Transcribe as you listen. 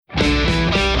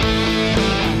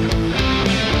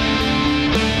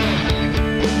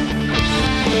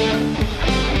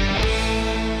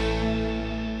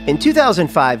In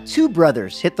 2005, two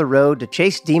brothers hit the road to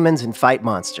chase demons and fight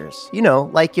monsters. You know,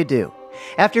 like you do.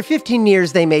 After 15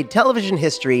 years, they made television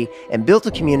history and built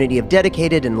a community of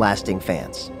dedicated and lasting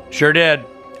fans. Sure did.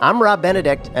 I'm Rob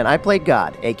Benedict, and I played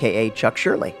God, a.k.a. Chuck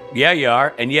Shirley. Yeah, you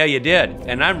are, and yeah, you did.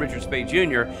 And I'm Richard Speight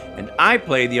Jr., and I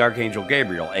played the Archangel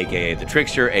Gabriel, a.k.a. the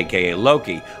Trickster, a.k.a.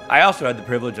 Loki. I also had the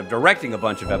privilege of directing a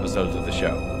bunch of episodes of the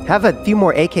show. Have a few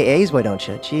more AKAs, why don't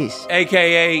you? Jeez.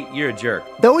 A.k.a. you're a jerk.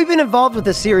 Though we've been involved with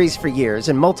the series for years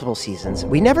and multiple seasons,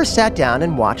 we never sat down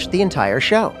and watched the entire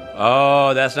show.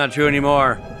 Oh, that's not true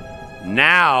anymore.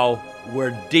 Now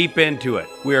we're deep into it.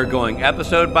 We are going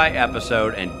episode by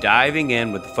episode and diving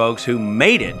in with the folks who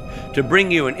made it to bring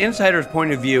you an insider's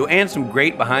point of view and some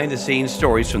great behind-the-scenes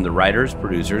stories from the writers,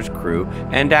 producers, crew,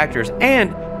 and actors.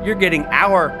 And you're getting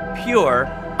our pure,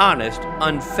 honest,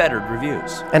 unfettered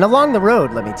reviews. And along the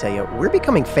road, let me tell you, we're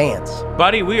becoming fans.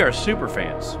 Buddy, we are super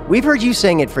fans. We've heard you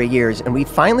saying it for years, and we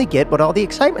finally get what all the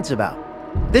excitement's about.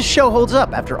 This show holds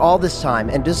up after all this time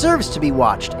and deserves to be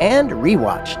watched and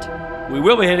rewatched. We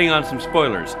will be hitting on some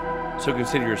spoilers, so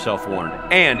consider yourself warned.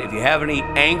 And if you have any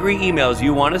angry emails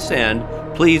you want to send,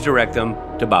 please direct them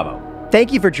to Babo.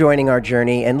 Thank you for joining our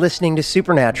journey and listening to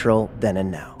Supernatural Then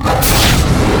and Now.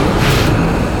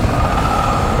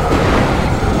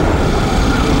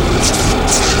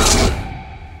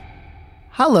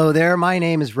 Hello there, my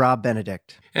name is Rob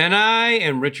Benedict. And I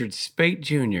am Richard Speight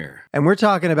Jr. And we're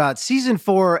talking about Season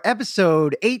 4,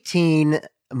 Episode 18,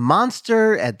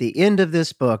 Monster at the End of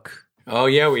This Book. Oh,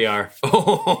 yeah, we are.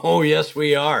 Oh, yes,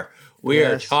 we are. We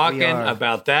are talking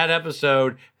about that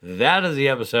episode. That is the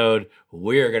episode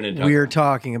we're going to talk about. We're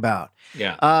talking about.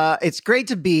 Yeah. It's great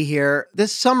to be here.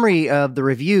 This summary of the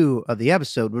review of the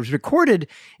episode was recorded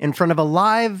in front of a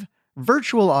live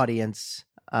virtual audience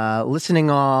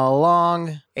listening all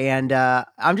along. And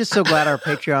I'm just so glad our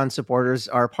Patreon supporters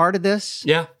are part of this.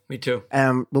 Yeah, me too.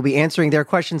 We'll be answering their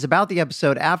questions about the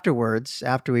episode afterwards,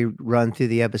 after we run through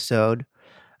the episode.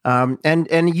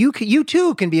 And you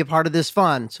too can be a part of this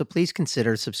fun, so please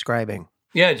consider subscribing.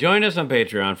 Yeah, join us on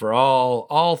Patreon for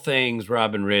all things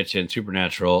Rob and Rich and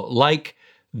Supernatural, like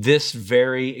this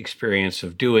very experience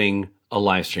of doing a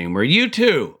live stream where you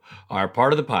too are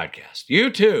part of the podcast. You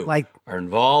too are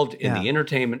involved in the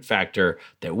entertainment factor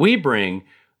that we bring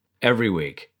every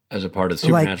week as a part of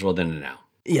Supernatural Then and Now.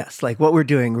 Yes, like what we're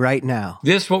doing right now.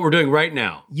 This is what we're doing right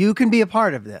now. You can be a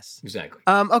part of this. Exactly.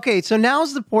 Okay, so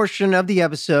now's the portion of the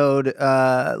episode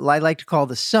I like to call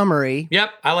the summary.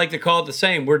 Yep, I like to call it the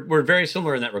same. We're very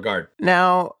similar in that regard.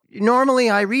 Now,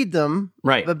 normally I read them.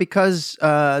 Right. But because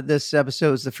this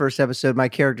episode is the first episode my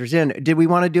character's in, did we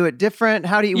want to do it different?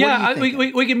 How do you? Yeah, what do you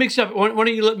think? we can mix up. Why don't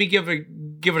you let me give it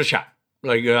a shot?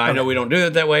 Like I know we don't do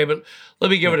it that way, but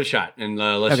let me give it a shot and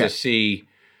let's just see.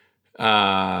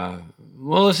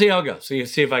 Well, let's see how it goes.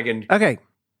 See if I can. Okay.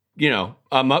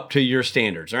 I'm up to your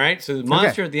standards. All right. So the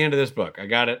monster at the end of this book, I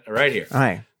got it right here. All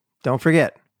right. Don't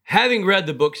forget. Having read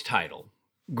the book's title,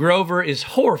 Grover is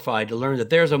horrified to learn that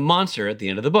there's a monster at the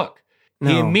end of the book. No.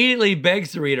 He immediately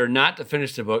begs the reader not to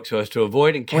finish the book so as to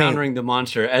avoid encountering the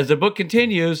monster. As the book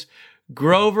continues,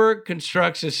 Grover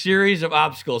constructs a series of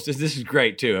obstacles. This is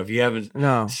great, too, if you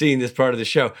haven't seen this part of the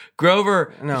show. Grover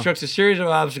constructs a series of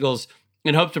obstacles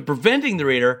in hopes of preventing the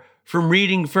reader from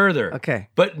reading further. Okay.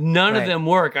 But none of them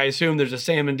work. I assume there's a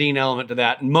Sam and Dean element to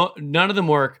that. None of them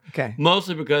work,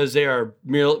 mostly because they are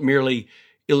merely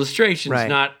illustrations,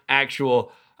 not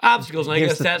actual obstacles. And I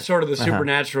guess that's sort of the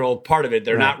supernatural part of it.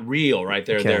 They're not real, right?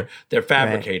 They're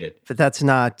fabricated. But that's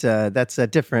not, that's a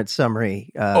different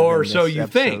summary. Or so you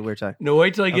think. No,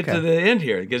 wait till I get to the end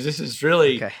here, because this is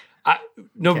really,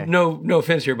 no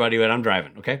offense here, buddy, but I'm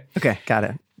driving, okay? Okay, got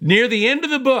it. Near the end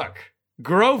of the book,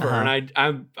 Grover, and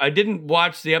I didn't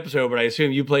watch the episode, but I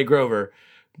assume you play Grover,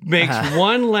 makes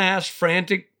one last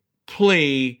frantic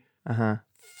plea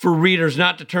for readers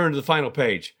not to turn to the final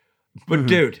page. But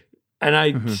dude, and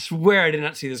I swear I did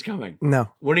not see this coming. No.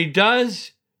 When he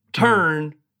does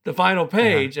turn the final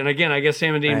page, and again, I guess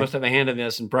Sam and Dean must have a hand in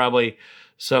this and probably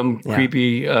some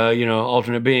creepy,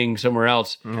 alternate being somewhere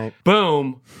else. Right.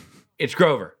 Boom, it's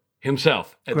Grover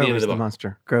himself at the end of the book. The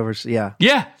monster. Grover's, yeah,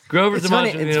 Grover's the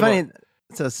monster. It's funny.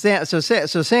 So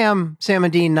Sam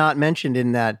and Dean not mentioned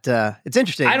in that. It's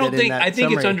interesting. I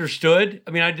think it's understood.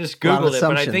 I mean, I just Googled it,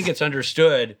 but I think it's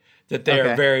understood that they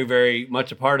are very, very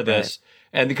much a part of this.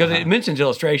 And because it mentions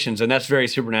illustrations, and that's very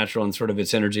supernatural and sort of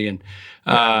its energy. And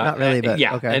not really, but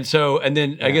okay. And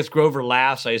then I guess Grover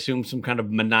laughs. I assume some kind of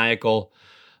maniacal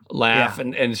laugh,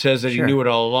 and says that he knew it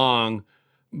all along.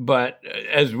 But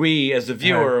as the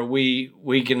viewer,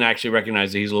 we can actually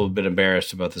recognize that he's a little bit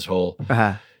embarrassed about this whole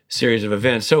series of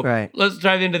events. So Right. let's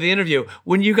dive into the interview.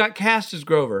 When you got cast as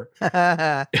Grover,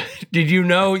 did you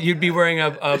know you'd be wearing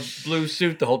a blue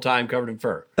suit the whole time covered in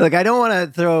fur? Look, I don't want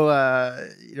to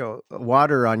throw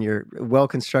water on your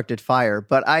well-constructed fire,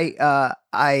 but I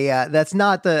that's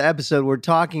not the episode we're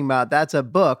talking about. That's a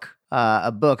book,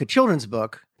 a children's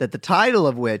book, that the title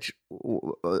of which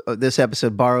this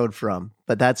episode borrowed from,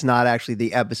 but that's not actually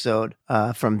the episode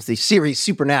from the series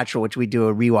Supernatural, which we do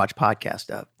a rewatch podcast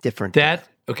of. Different.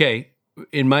 Okay.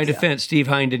 In my defense, Steve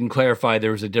Hine didn't clarify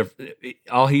there was a different.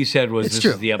 All he said was, "This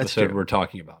is the episode we're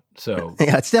talking about." So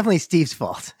yeah, it's definitely Steve's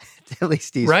fault. Definitely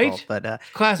Steve's fault. But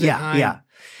classic Hine. Yeah.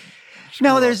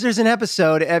 No, there's an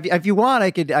episode. If you want,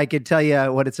 I could tell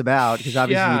you what it's about, because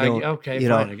obviously you don't. Okay, you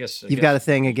fine. Know, I guess you've got a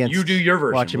thing against. You do your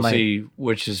version. We'll my, see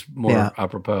which is more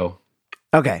apropos.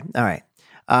 Okay, all right.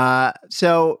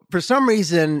 So for some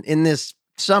reason in this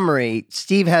summary,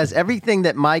 Steve has everything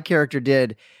that my character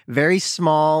did very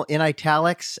small in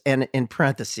italics and in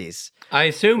parentheses. I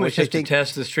assume it's just to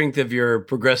test the strength of your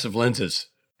progressive lenses.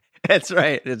 That's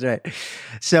right.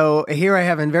 So here I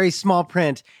have in very small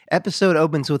print, episode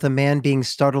opens with a man being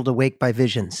startled awake by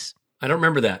visions. I don't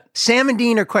remember that. Sam and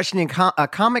Dean are questioning a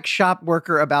comic shop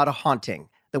worker about a haunting.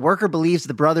 The worker believes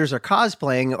the brothers are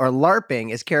cosplaying or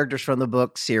LARPing as characters from the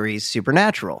book series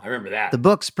Supernatural. I remember that. The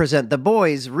books present the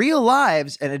boys' real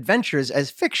lives and adventures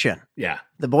as fiction. Yeah.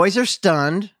 The boys are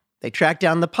stunned. They track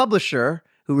down the publisher,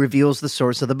 who reveals the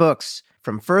source of the books.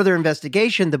 From further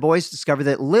investigation, the boys discover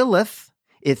that Lilith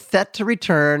is set to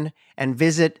return and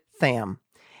visit Tham,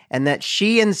 and that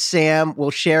she and Sam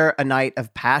will share a night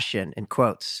of passion, in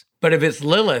quotes. But if it's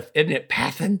Lilith, isn't it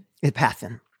Pathin? It's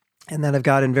Pathin. And then I've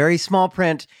got in very small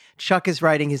print, Chuck is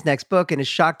writing his next book and is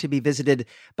shocked to be visited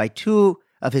by two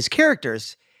of his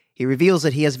characters. He reveals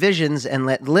that he has visions and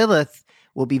that Lilith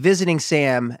will be visiting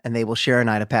Sam and they will share a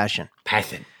night of passion.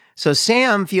 Pathin. So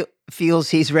Sam feels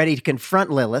he's ready to confront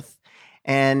Lilith,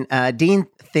 and Dean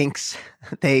thinks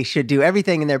they should do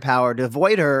everything in their power to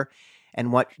avoid her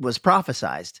and what was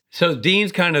prophesized. So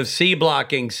Dean's kind of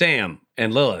C-blocking Sam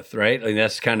and Lilith, right? I mean,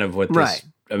 that's kind of what this, right.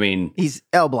 I mean. He's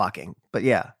L-blocking, but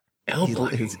yeah.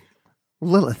 L-blocking? He's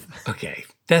Lilith. Okay,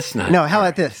 that's not. No, how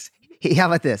about this? How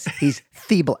about this? He's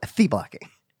thee-blocking.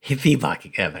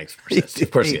 Thee-blocking. Yeah, thanks.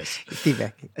 Of course he is.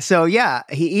 Thee-blocking. So yeah,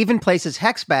 he even places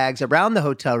hex bags around the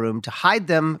hotel room to hide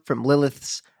them from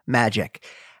Lilith's magic.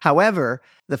 However,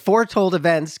 the foretold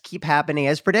events keep happening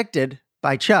as predicted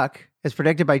by Chuck,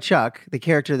 the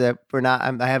character that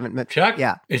I haven't met. Chuck?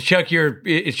 Yeah. Is Chuck your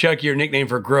nickname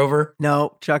for Grover?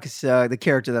 No, Chuck is the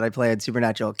character that I play in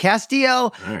Supernatural.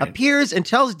 Castiel appears and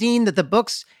tells Dean that the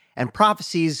books and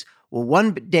prophecies will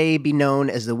one day be known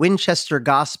as the Winchester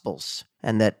Gospels,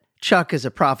 and that Chuck is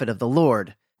a prophet of the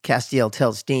Lord. Castiel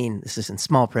tells Dean, this is in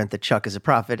small print, that Chuck is a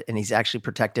prophet and he's actually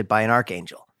protected by an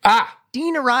archangel.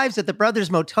 Dean arrives at the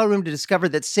brothers' motel room to discover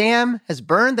that Sam has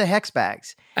burned the hex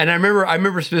bags. And I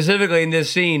remember specifically in this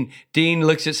scene, Dean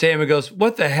looks at Sam and goes,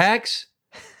 "What the hex?"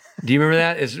 Do you remember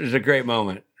that? It was a great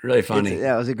moment. Really funny.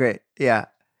 It was a great, yeah.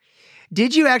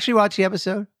 Did you actually watch the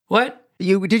episode? What?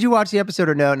 Did you watch the episode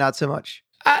or no? Not so much.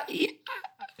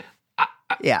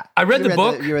 Yeah. I read the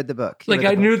book. You read the book. Like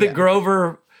I knew that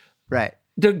Grover. Right.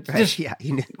 Just, yeah.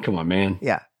 You knew. Come on, man.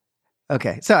 Yeah.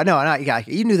 Okay. So no,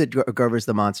 you knew that Grover's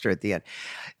the monster at the end.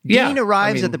 Dean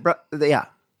arrives at the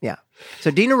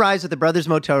So Dean arrives at the brothers'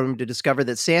 motel room to discover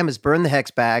that Sam has burned the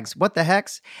hex bags. What the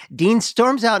hex? Dean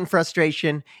storms out in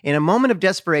frustration. In a moment of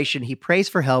desperation, he prays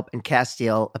for help, and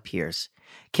Castiel appears.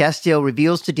 Castiel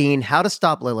reveals to Dean how to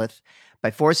stop Lilith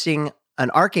by forcing an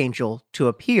archangel to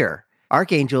appear.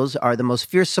 Archangels are the most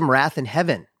fearsome wrath in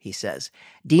heaven, he says.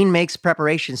 Dean makes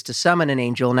preparations to summon an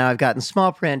angel. Now I've got in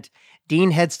small print,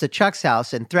 Dean heads to Chuck's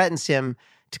house and threatens him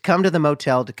to come to the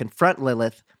motel to confront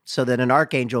Lilith so that an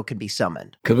archangel can be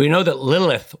summoned. Because we know that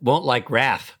Lilith won't like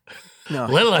wrath. No.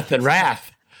 Lilith and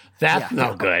wrath. That's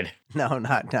no good. No,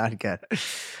 not good.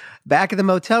 Back at the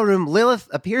motel room, Lilith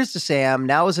appears to Sam,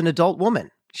 now as an adult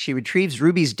woman. She retrieves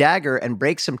Ruby's dagger and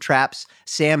breaks some traps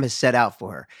Sam has set out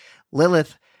for her.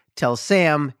 Lilith tells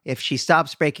Sam if she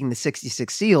stops breaking the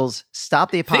 66 seals,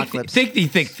 stop the apocalypse.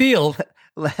 66 seals?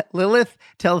 Lilith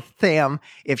tells Sam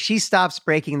if she stops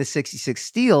breaking the 66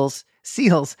 seals,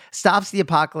 stops the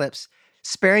apocalypse,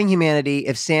 sparing humanity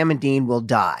if Sam and Dean will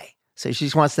die. So she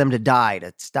just wants them to die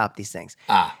to stop these things.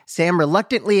 Sam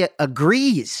reluctantly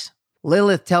agrees.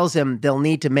 Lilith tells him they'll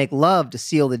need to make love to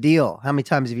seal the deal. How many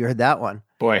times have you heard that one?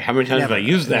 Boy, how many times have I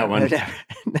used that one?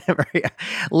 Never. Yeah.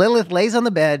 Lilith lays on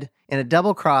the bed in a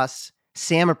double cross.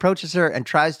 Sam approaches her and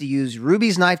tries to use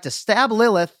Ruby's knife to stab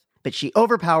Lilith, but she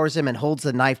overpowers him and holds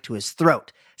the knife to his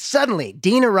throat. Suddenly,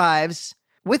 Dean arrives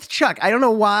with Chuck. I don't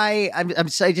know why I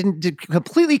didn't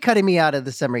completely cutting me out of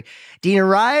the summary. Dean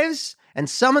arrives and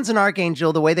summons an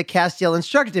archangel the way that Castiel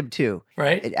instructed him to.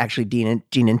 Right. Actually, Dean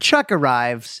and Chuck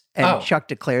arrives, and Chuck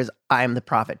declares, "I am the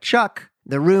prophet Chuck."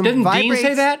 The room vibrates.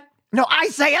 Dean say that? No, I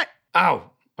say it. Oh,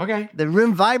 okay. The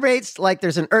room vibrates like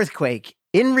there's an earthquake.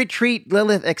 In retreat,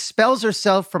 Lilith expels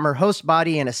herself from her host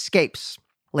body and escapes.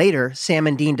 Later, Sam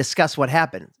and Dean discuss what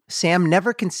happened. Sam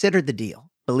never considered the deal,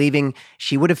 believing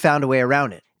she would have found a way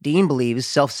around it. Dean believes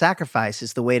self-sacrifice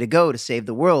is the way to go to save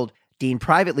the world. Dean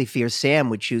privately fears Sam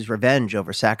would choose revenge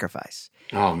over sacrifice.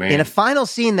 Oh, man. In a final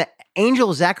scene, the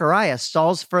angel Zechariah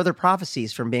stalls further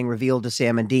prophecies from being revealed to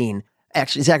Sam and Dean.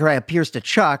 Actually, Zechariah appears to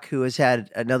Chuck, who has had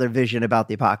another vision about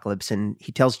the apocalypse, and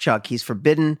he tells Chuck he's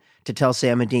forbidden to tell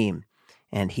Sam and Dean,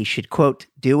 and he should, quote,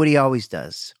 do what he always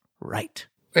does, right.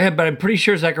 Yeah, but I'm pretty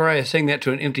sure Zechariah is saying that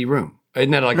to an empty room.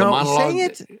 Isn't that like a monologue?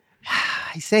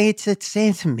 He's saying it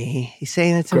to me. He's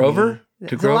saying it to Grover? me.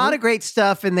 There's a lot of great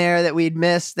stuff in there that we'd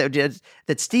missed that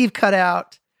Steve cut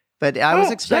out, but I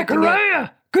was expecting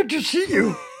Zechariah, good to see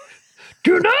you.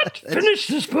 Do not finish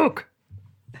this book.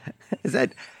 Is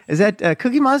that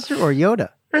Cookie Monster or Yoda?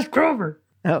 That's Grover.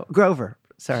 Oh, Grover.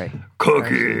 Sorry.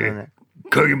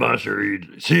 Cookie Monster.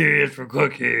 C is for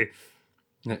Cookie.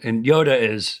 And Yoda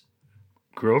is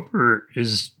Grover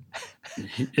is.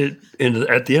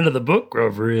 At the end of the book,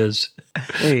 Grover is.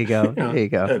 There you go. There you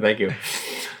go. Thank you.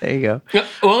 There you go.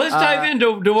 Well, let's dive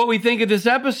into what we think of this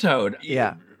episode.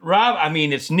 Yeah. Rob, I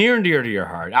mean, it's near and dear to your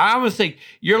heart. I almost think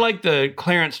you're like the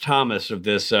Clarence Thomas of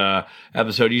this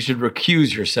episode. You should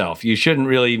recuse yourself. You shouldn't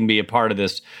really even be a part of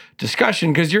this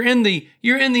discussion because you're in the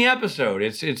episode.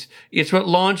 It's what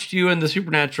launched you in the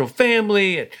Supernatural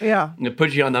family. It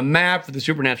put you on the map for the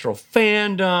Supernatural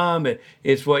fandom.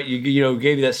 It's what you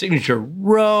gave you that signature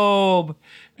robe.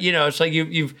 It's like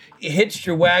you've hitched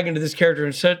your wagon to this character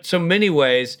in so many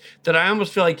ways that I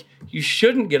almost feel like you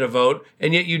shouldn't get a vote,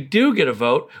 and yet you do get a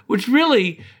vote, which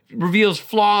really reveals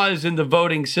flaws in the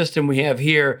voting system we have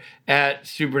here at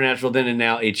Supernatural Then and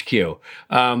Now HQ.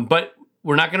 But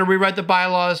we're not going to rewrite the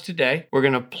bylaws today. We're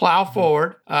going to plow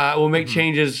forward. We'll make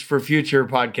changes for future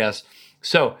podcasts.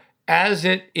 So as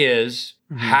it is,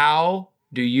 how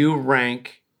do you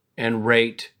rank and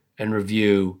rate and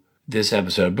review this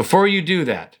episode? Before you do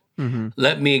that,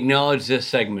 let me acknowledge this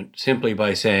segment simply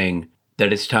by saying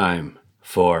that it's time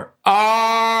for Rob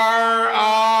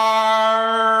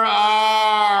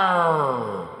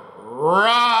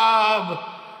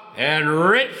and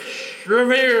Rich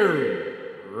review.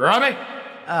 Robbie?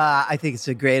 I think it's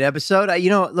a great episode.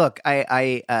 Look,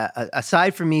 I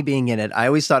aside from me being in it, I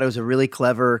always thought it was a really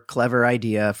clever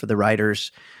idea for the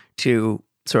writers to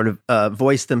sort of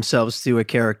voice themselves through a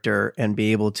character and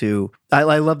be able to. I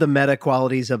love the meta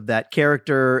qualities of that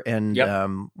character and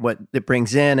what it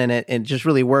brings in, and it just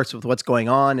really works with what's going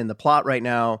on in the plot right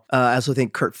now. I also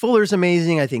think Kurt Fuller's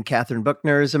amazing. I think Catherine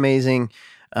Buckner is amazing.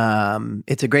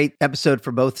 It's a great episode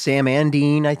for both Sam and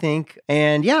Dean, I think.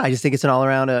 And I just think it's an all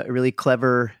around a really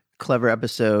clever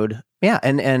episode. Yeah,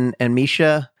 and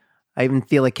Misha, I even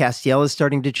feel like Castiel is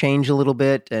starting to change a little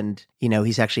bit, and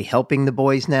he's actually helping the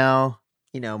boys now.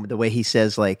 The way he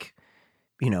says, like,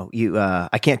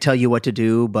 I can't tell you what to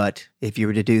do, but if you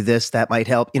were to do this, that might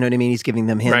help. You know what I mean? He's giving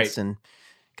them hints and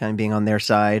kind of being on their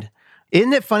side.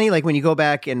 Isn't it funny, like, when you go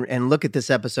back and look at this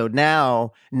episode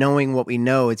now, knowing what we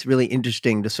know, it's really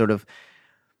interesting to sort of,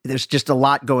 there's just a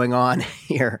lot going on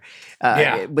here.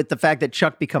 With the fact that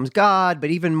Chuck becomes God, but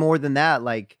even more than that,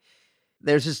 like,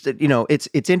 there's just,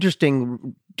 it's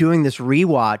interesting doing this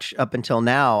rewatch up until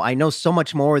now. I know so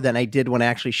much more than I did when I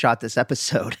actually shot this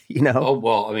episode, Oh,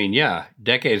 well, I mean,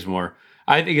 decades more.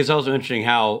 I think it's also interesting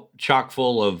how chock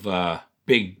full of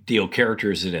big deal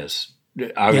characters it is.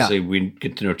 Obviously, we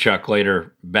get to know Chuck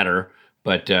later better,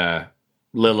 but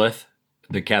Lilith,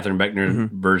 the Catherine Buckner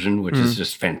version, which is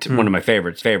just one of my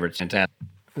favorites, fantastic.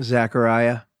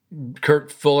 Zachariah.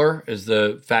 Kurt Fuller is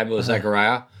the fabulous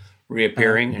Zachariah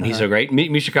reappearing, and he's so great.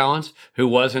 Misha Collins, who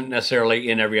wasn't necessarily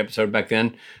in every episode back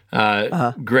then,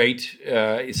 great.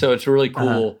 So it's a really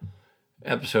cool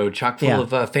episode, chock full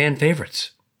of fan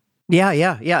favorites. Yeah,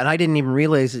 and I didn't even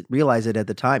realize it at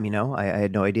the time. I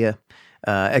had no idea.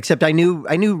 Except I knew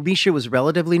Misha was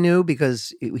relatively new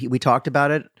because we talked about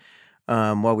it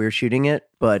while we were shooting it.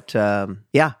 But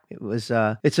it was.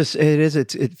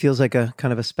 It feels like a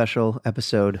kind of a special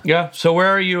episode. Yeah. So where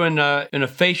are you in a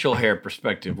facial hair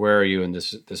perspective? Where are you in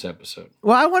this episode?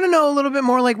 Well, I want to know a little bit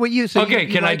more like what you. So okay,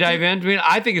 can I dive in? I mean,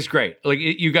 I think it's great. Like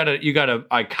you got a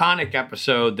iconic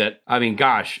episode that, I mean,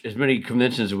 gosh, as many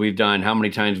conventions that we've done, how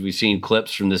many times we've seen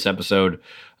clips from this episode.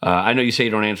 I know you say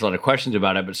you don't answer a lot of questions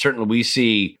about it, but certainly we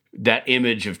see that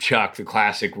image of Chuck, the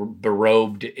classic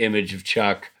berobed image of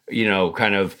Chuck,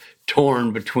 kind of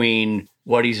torn between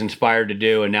what he's inspired to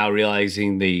do and now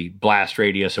realizing the blast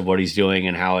radius of what he's doing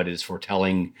and how it is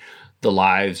foretelling the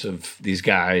lives of these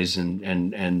guys.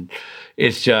 And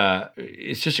it's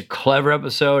just a clever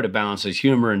episode. It balances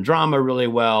humor and drama really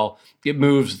well. It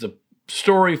moves the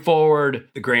story forward,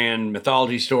 the grand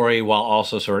mythology story, while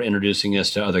also sort of introducing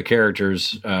us to other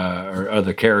characters or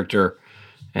other character.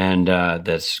 And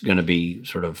that's going to be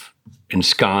sort of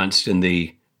ensconced in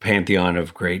the pantheon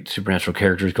of great supernatural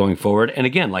characters going forward. And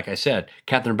again, like I said,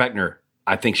 Catherine Beckner,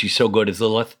 I think she's so good as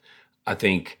Lilith. I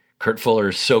think Kurt Fuller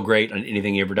is so great on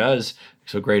anything he ever does,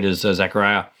 so great as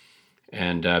Zechariah.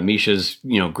 And Misha's,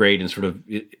 great in sort of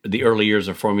the early years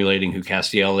of formulating who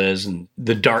Castiel is, and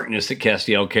the darkness that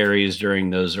Castiel carries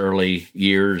during those early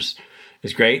years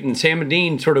is great. And Sam and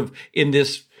Dean sort of in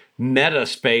this meta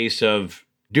space of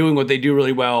doing what they do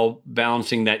really well,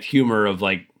 balancing that humor of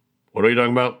like, what are you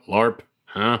talking about? LARP?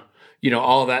 Huh?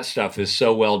 All of that stuff is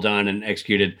so well done and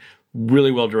executed.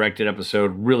 Really well directed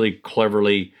episode, really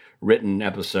cleverly written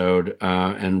episode,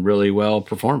 and really well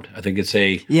performed. I think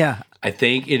I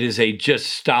think it is a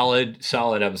just solid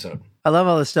episode. I love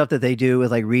all the stuff that they do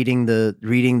with like reading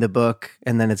the book,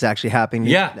 and then it's actually happening.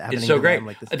 Yeah, it's so great.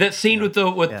 Like that scene with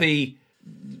the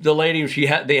lady,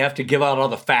 they have to give out all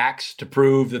the facts to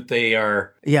prove that they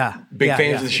are big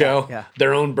fans of the show,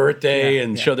 their own birthday,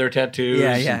 and show their tattoos.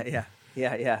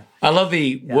 Yeah. I love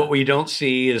what we don't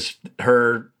see is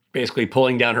her basically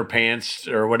pulling down her pants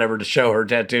or whatever to show her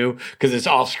tattoo because it's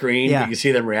off screen. Yeah. You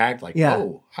see them react like,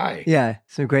 oh, hi. Yeah,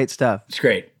 some great stuff. It's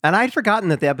great. And I'd forgotten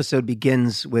that the episode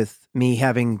begins with me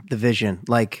having the vision.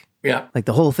 Like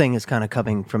the whole thing is kind of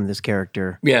coming from this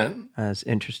character. Yeah. It's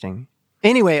interesting.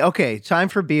 Anyway, okay, time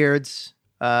for beards.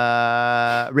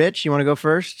 Rich, you want to go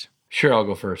first? Sure, I'll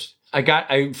go first.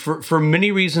 For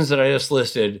many reasons that I just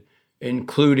listed,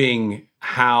 including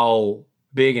how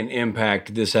big an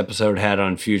impact this episode had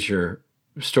on future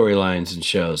storylines and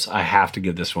shows, I have to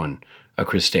give this one a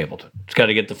Chris Stapleton. It's got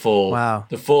to get the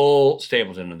full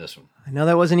Stapleton in this one. I know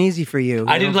that wasn't easy for you.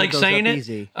 I didn't like saying it.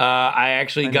 Easy. I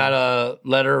actually got a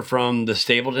letter from the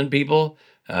Stapleton people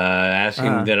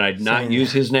asking that I not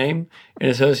use his name in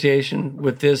association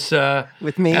with this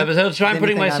with me episode. So I'm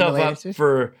putting myself up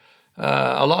for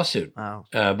a lawsuit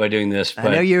by doing this.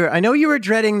 But I know you were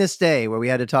dreading this day where we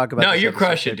had to talk about. No, you're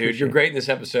crushing, dude. You're great in this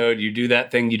episode. You do that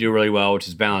thing you do really well, which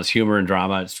is balance humor and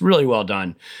drama. It's really well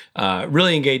done.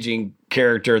 Really engaging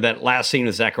character. That last scene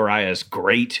with Zechariah is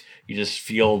great. You just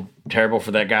feel terrible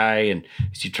for that guy, and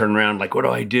as you turn around, like, what do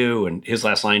I do? And his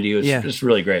last line to you is just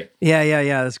really great. Yeah.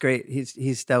 That's great.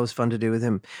 That was fun to do with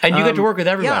him. And you got to work with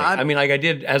everybody. I mean, like I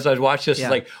did as I watched this. It's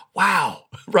like, wow,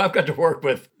 Rob got to work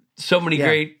with so many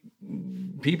great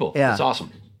people. Yeah. It's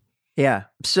awesome. Yeah.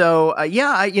 So, I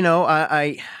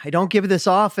don't give this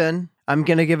often. I'm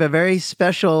going to give a very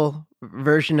special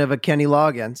version of a Kenny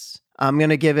Loggins. I'm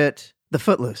going to give it the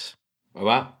Footloose. Oh,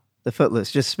 wow. The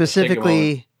Footloose. Just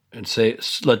specifically. And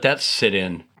let that sit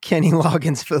in. Kenny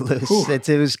Loggins Footloose.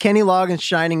 It was Kenny Loggins'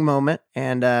 shining moment.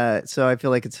 And so I feel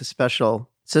like it's a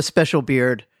special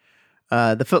beard.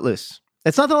 The Footloose.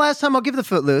 It's not the last time I'll give the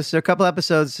Footloose. There are a couple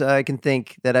episodes I can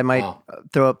think that I might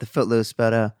throw up the Footloose,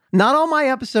 but not all my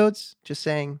episodes, just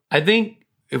saying. I think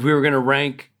if we were going to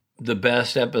rank the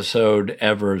best episode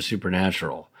ever of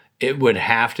Supernatural, it would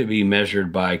have to be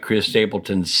measured by Chris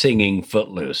Stapleton singing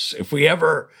Footloose. If we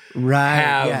ever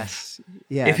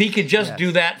if he could just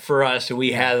do that for us and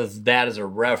we have that as a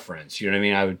reference, you know what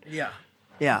I mean?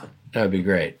 Yeah. That would be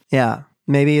great. Yeah.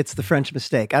 Maybe it's the French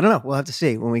mistake. I don't know. We'll have to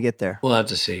see when we get there. We'll have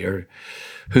to see, or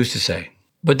who's to say?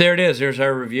 But there it is. There's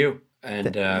our review.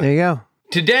 And there you go.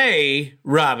 Today,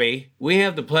 Robbie, we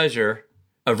have the pleasure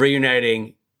of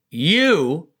reuniting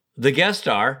you, the guest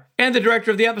star, and the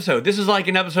director of the episode. This is like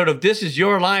an episode of This Is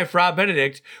Your Life, Rob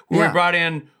Benedict, where we brought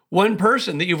in one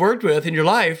person that you've worked with in your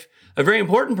life, a very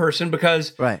important person,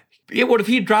 because what if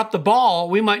he dropped the ball?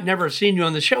 We might never have seen you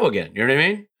on the show again. You know what I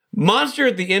mean? Monster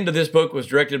at the End of this book was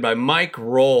directed by Mike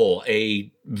Rohl,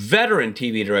 a veteran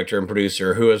TV director and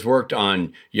producer who has worked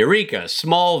on Eureka,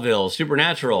 Smallville,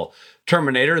 Supernatural,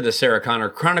 Terminator, The Sarah Connor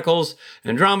Chronicles,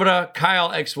 Andromeda,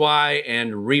 Kyle XY,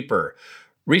 and Reaper.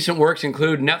 Recent works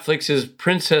include Netflix's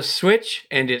Princess Switch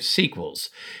and its sequels.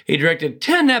 He directed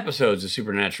 10 episodes of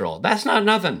Supernatural. That's not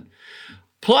nothing.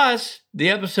 Plus, the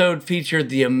episode featured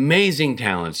the amazing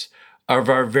talents of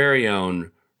our very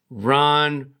own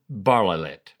Ron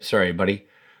Bartlett. Sorry, buddy.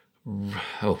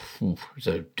 Oh, it's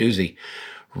a doozy.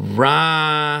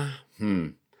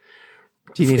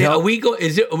 Do you need help? Are we going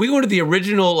to the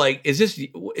original? Like, is this?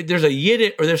 There's a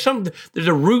Yiddish or there's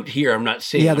a root here. I'm not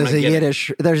seeing. Yeah, there's a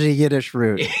Yiddish. There's a Yiddish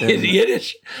root. Is it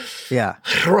Yiddish? Yeah.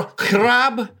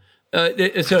 Krab.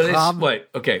 Wait.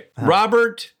 Okay.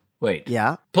 Robert. Wait.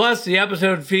 Yeah. Plus, the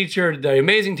episode featured the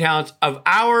amazing talents of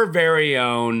our very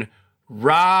own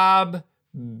Rob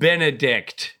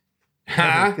Benedict.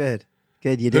 Huh? Good.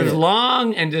 You did His it.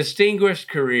 long and distinguished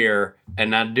career,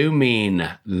 and I do mean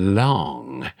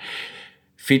long,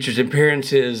 features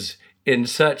appearances in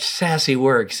such sassy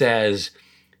works as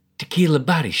Tequila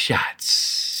Body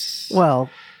Shots,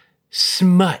 Well,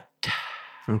 Smut,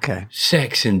 okay.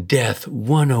 Sex and Death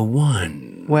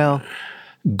 101, Well,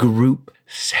 Group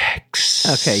Sex.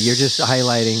 okay, you're just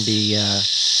highlighting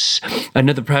the...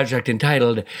 Another project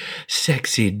entitled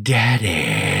Sexy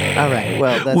Daddy. All right,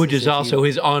 well, that's... Which is also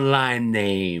his online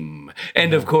name.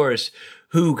 And of course,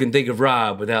 who can think of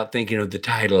Rob without thinking of the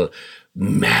title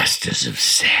Masters of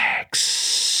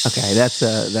Sex? Okay, that's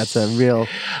a real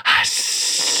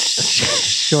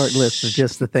short list of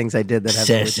just the things I did that have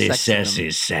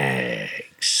Sassy sex.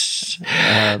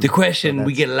 The question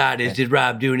we get a lot is, did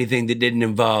Rob do anything that didn't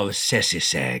involve sassy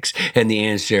sex? And the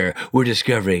answer we're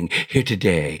discovering here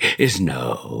today is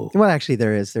no. Well, actually,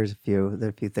 there's a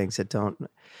few things that don't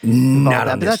Not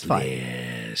on but this that's fine.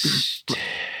 list.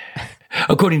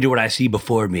 According to what I see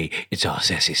before me, it's all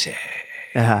sassy sex.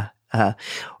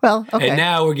 Well, okay. And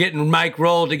now we're getting Mike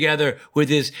Rohl together with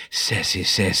his sassy,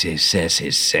 sexy,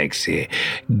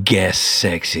 guest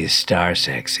sexy, star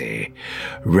sexy,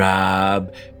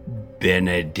 Rob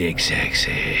Benedict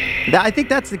sexy. I think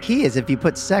that's the key, is if you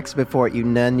put sex before it,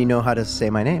 then you know how to say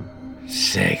my name.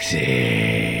 Sexy.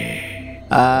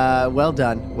 Well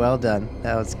done.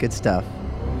 That was good stuff.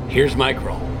 Here's Mike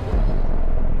Rohl.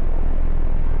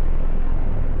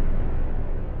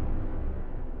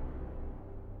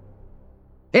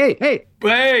 Hey,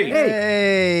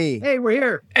 we're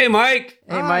here. Hey, Mike.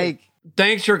 Hey, Hi. Mike.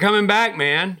 Thanks for coming back,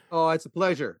 man. Oh, it's a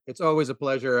pleasure. It's always a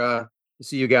pleasure to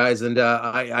see you guys. And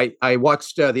I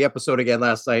watched the episode again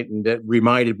last night, and it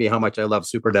reminded me how much I love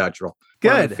Supernatural.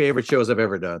 One of Good. my favorite shows I've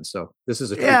ever done. So this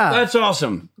is a treat. Yeah. That's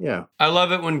awesome. Yeah. I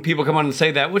love it when people come on and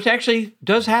say that, which actually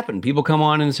does happen. People come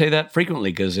on and say that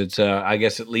frequently because it's, I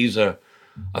guess it leaves a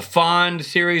fond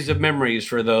series of memories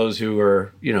for those who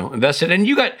are, invested. And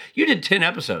you did 10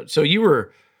 episodes. So you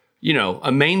were,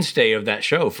 a mainstay of that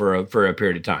show for a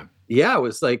period of time. Yeah, it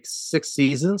was like 6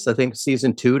 seasons. I think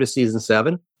season 2 to season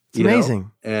 7. It's amazing.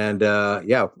 And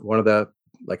one of the,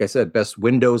 like I said, best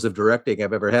windows of directing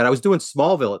I've ever had. I was doing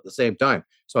Smallville at the same time.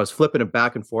 So I was flipping it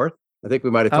back and forth. I think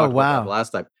we might have talked about that last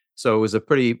time. So it was a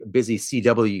pretty busy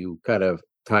CW kind of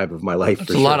time of my life. That's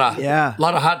a lot of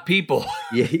hot people.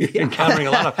 Yeah. Encountering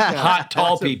a lot of hot,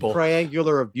 tall Lots of people.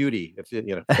 Triangular of beauty, as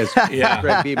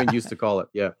Greg Beeman used to call it.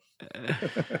 Yeah.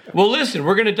 Well, listen,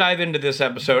 we're going to dive into this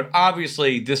episode.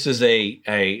 Obviously, this is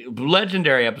a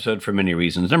legendary episode for many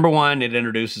reasons. Number one, it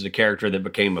introduces a character that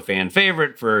became a fan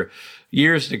favorite for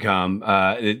years to come.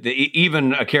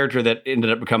 Even a character that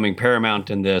ended up becoming paramount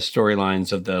in the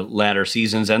storylines of the latter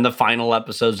seasons and the final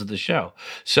episodes of the show.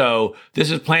 So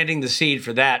this is planting the seed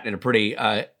for that in a pretty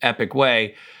epic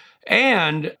way.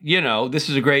 And, this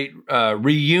is a great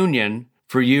reunion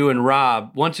for you and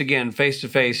Rob, once again,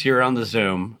 face-to-face here on the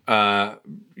Zoom,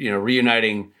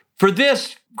 reuniting for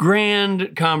this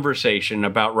grand conversation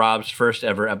about Rob's first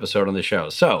ever episode on the show.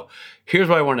 So here's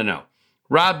what I want to know.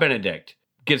 Rob Benedict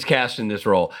gets cast in this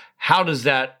role. How does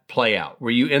that play out?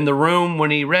 Were you in the room when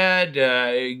he read?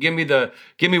 Give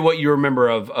me what you remember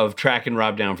of tracking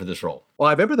Rob down for this role. Well,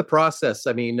 I remember the process.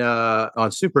 I mean,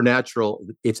 on Supernatural,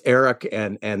 it's Eric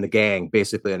and the gang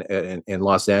basically in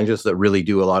Los Angeles that really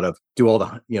do all the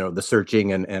the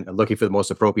searching and looking for the most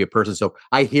appropriate person. So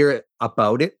I hear it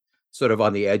about it, sort of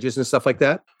on the edges and stuff like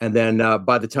that. And then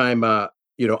by the time I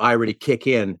already kick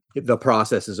in, the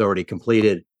process is already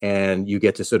completed, and you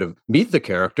get to sort of meet the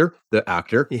character, the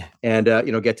actor, and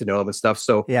get to know him and stuff.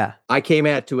 So I came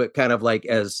to it kind of like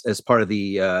as part of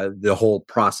the whole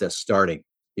process starting.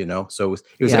 So it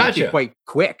was actually quite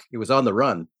quick. It was on the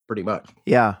run, pretty much.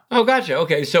 Yeah. Oh, gotcha.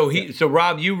 Okay, so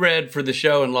Rob, you read for the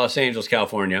show in Los Angeles,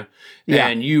 California,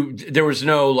 and there was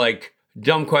no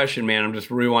dumb question, man. I'm just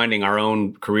rewinding our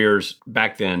own careers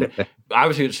back then.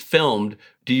 Obviously, it's filmed.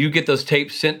 Do you get those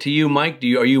tapes sent to you, Mike?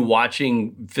 Are you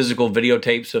watching physical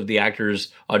videotapes of the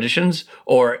actors' auditions,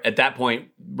 or at that point,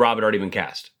 Rob had already been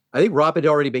cast? I think Rob had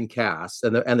already been cast,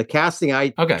 and the casting I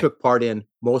took part in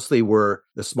mostly were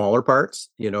the smaller parts,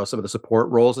 some of the support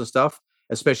roles and stuff,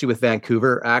 especially with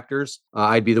Vancouver actors.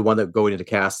 I'd be the one that would go into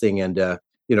casting and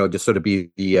just sort of be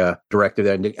the director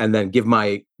and then give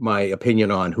my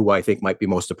opinion on who I think might be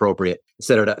most appropriate.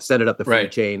 Send it up the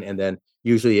food chain, and then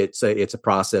usually it's a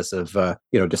process of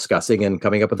discussing and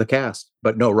coming up with a cast.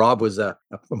 But no, Rob was a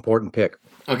important pick.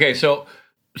 Okay, so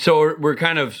we're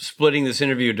kind of splitting this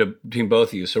interview between both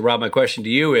of you. So Rob, my question to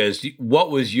you is,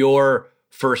 what was your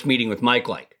first meeting with Mike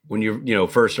like when you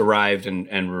first arrived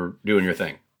and were doing your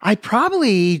thing? I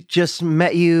probably just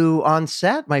met you on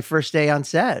set, my first day on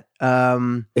set.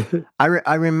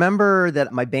 I remember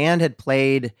that my band had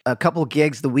played a couple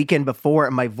gigs the weekend before,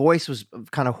 and my voice was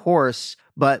kind of hoarse.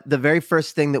 But the very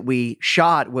first thing that we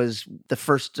shot was the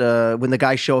first when the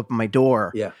guys show up at my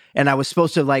door. Yeah, and I was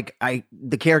supposed to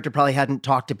the character probably hadn't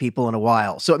talked to people in a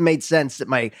while, so it made sense that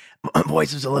my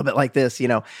voice was a little bit like this.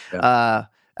 Yeah.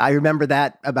 I remember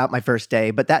that about my first day,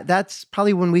 but that's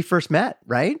probably when we first met,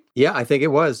 right? Yeah, I think it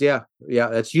was. Yeah.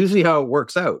 That's usually how it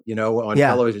works out, on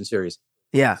television series.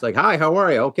 Yeah. It's like, hi, how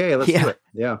are you? Okay, let's do it.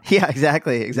 Yeah. Yeah,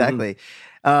 exactly.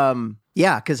 Mm-hmm.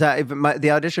 Because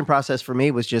the audition process for me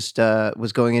was just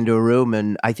was going into a room,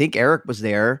 and I think Eric was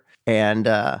there, and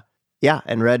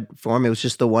and read for me. It was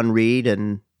just the one read,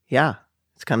 and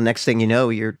it's kind of next thing you know,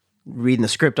 you're reading the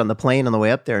script on the plane on the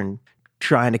way up there and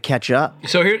trying to catch up.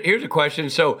 So here's a question.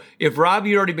 So if Rob,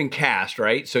 you'd already been cast,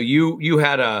 right? So you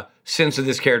had a sense of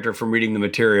this character from reading the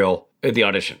material at the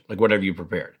audition, like whatever you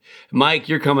prepared. Mike,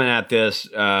 you're coming at this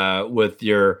with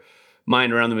your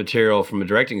mind around the material from a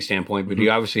directing standpoint, but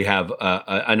you obviously have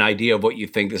an idea of what you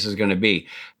think this is going to be.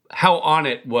 How on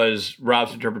it was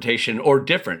Rob's interpretation, or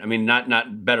different? I mean,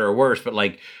 not better or worse, but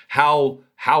like how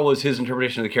was his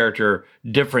interpretation of the character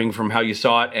differing from how you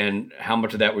saw it, and how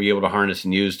much of that were you able to harness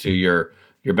and use to your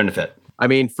benefit? I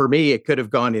mean, for me, it could have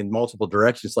gone in multiple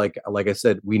directions. Like I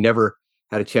said, we never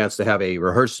had a chance to have a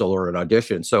rehearsal or an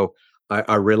audition, so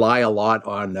I relied a lot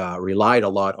on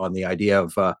the idea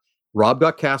of Rob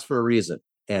got cast for a reason,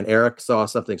 and Eric saw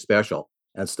something special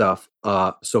and stuff.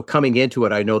 So coming into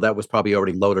it, I know that was probably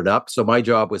already loaded up. So my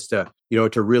job was to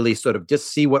really sort of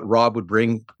just see what Rob would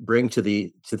bring to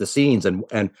the scenes.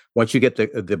 And once you get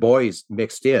the boys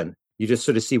mixed in, you just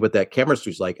sort of see what that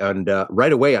chemistry is like. And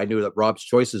right away, I knew that Rob's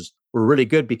choices were really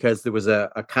good, because there was a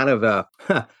kind of a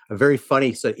very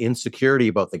funny sort of insecurity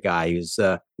about the guy who's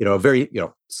a very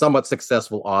somewhat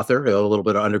successful author, a little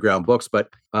bit of underground books, but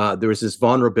there was this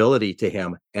vulnerability to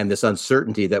him and this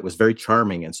uncertainty that was very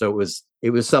charming. And so it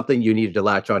was something you needed to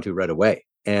latch onto right away.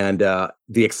 And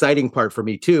the exciting part for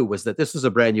me too was that this was a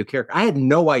brand new character. I had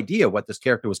no idea what this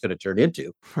character was going to turn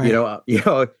into. Right.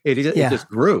 It just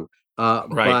grew. Right.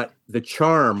 But the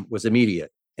charm was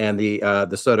immediate, and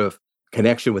the sort of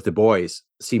connection with the boys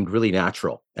seemed really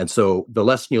natural. And so the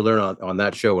lesson you learn on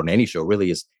that show, or on any show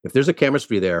really, is if there's a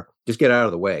chemistry there, just get out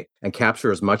of the way and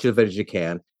capture as much of it as you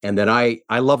can. And then I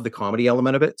love the comedy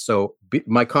element of it. So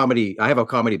I have a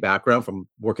comedy background from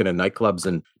working in nightclubs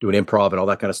and doing improv and all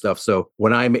that kind of stuff. So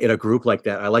when I'm in a group like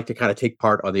that, I like to kind of take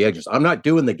part on the edges. I'm not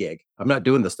doing the gig, I'm not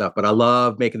doing the stuff, but I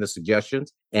love making the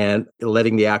suggestions and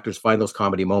letting the actors find those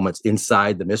comedy moments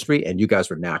inside the mystery. And you guys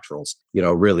were naturals,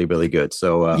 really, really good.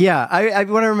 So I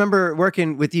what I remember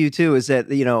working with you too is that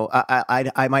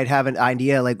I might have an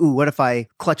idea like, ooh, what if I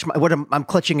I'm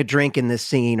clutching a drink in this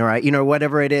scene, or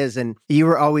whatever it is, and you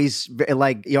were always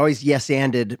like, you always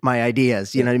yes-anded my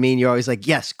ideas. You know what I mean? You're always like,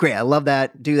 yes, great, I love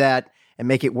that, do that, and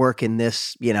make it work in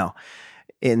this,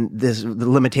 in the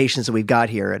limitations that we've got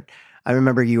here. And I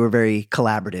remember you were very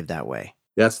collaborative that way.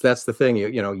 That's the thing.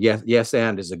 Yes,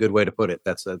 and is a good way to put it.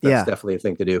 That's definitely a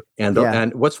thing to do. And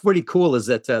and what's pretty cool is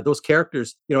that those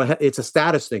characters, it's a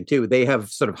status thing too. They have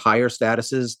sort of higher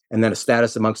statuses, and then a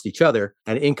status amongst each other.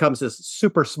 And in comes this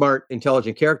super smart,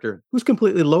 intelligent character who's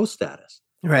completely low status.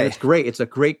 Right. And it's great. It's a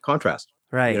great contrast.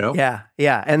 Right.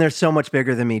 Yeah. And they're so much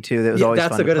bigger than me too. That was always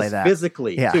fun to play that.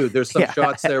 Physically too. There's some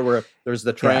shots there where there's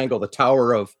the triangle, the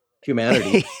tower of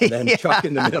humanity, and then Chuck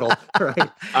in the middle, right?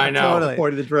 I know. The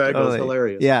point of the triangle is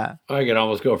hilarious. Yeah. I could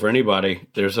almost go for anybody.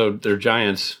 They're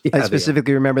giants. I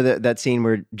specifically remember that scene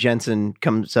where Jensen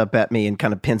comes up at me and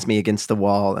kind of pins me against the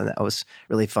wall, and that was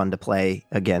really fun to play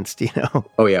against,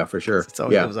 Oh yeah, for sure. It was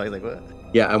always like, what?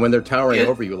 Yeah, and when they're towering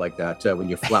over you like that, when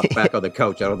you flap back on the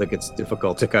couch, I don't think it's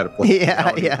difficult to kind of play.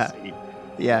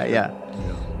 Yeah.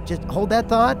 Just hold that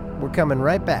thought. We're coming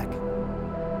right back.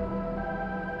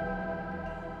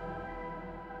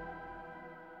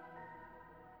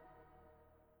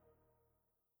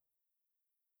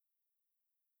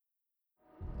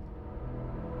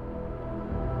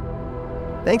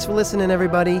 Thanks for listening,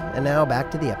 everybody. And now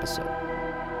back to the episode.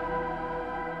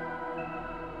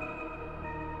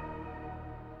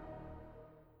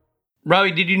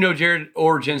 Robbie, did you know Jared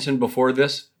or Jensen before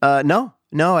this? No,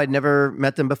 No, I'd never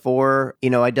met them before.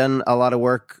 I'd done a lot of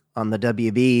work on the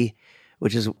WB,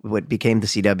 which is what became the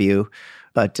CW,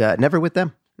 but never with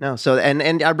them. No. So,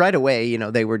 and right away,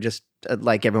 they were just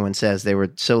like everyone says, they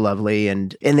were so lovely,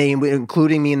 and they,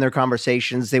 including me in their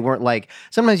conversations. They weren't like,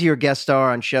 sometimes you're a guest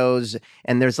star on shows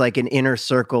and there's like an inner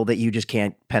circle that you just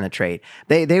can't penetrate.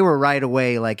 They were right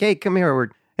away like, hey, come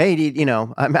here. Hey,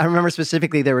 I remember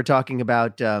specifically they were talking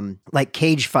about like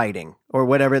cage fighting or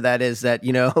whatever that is, that,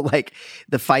 like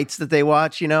the fights that they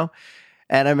watch,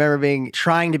 And I remember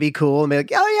trying to be cool and be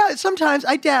like, oh yeah, sometimes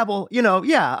I dabble,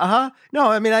 yeah, No,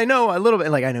 I mean, I know a little bit,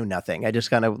 like I know nothing. I just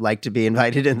kind of like to be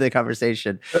invited into the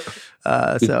conversation.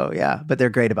 So yeah, but they're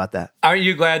great about that. Aren't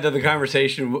you glad that the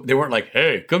conversation, they weren't like,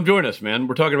 hey, come join us, man.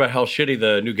 We're talking about how shitty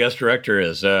the new guest director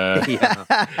is. Yeah,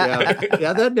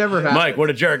 that never happened. Mike, what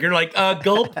a jerk. You're like,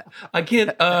 gulp. I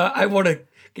can't, I want to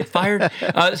get fired.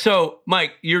 So,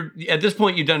 Mike, at this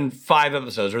point, you've done 5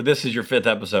 episodes, or this is your 5th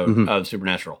episode of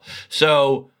Supernatural.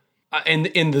 So,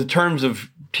 in the terms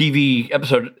of TV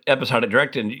episodic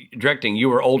directing, you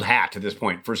were old hat at this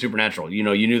point for Supernatural. You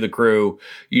knew the crew,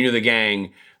 you knew the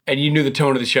gang, and you knew the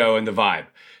tone of the show and the vibe.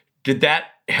 Did that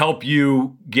help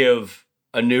you give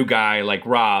a new guy like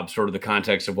Rob sort of the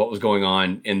context of what was going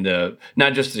on in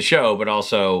not just the show, but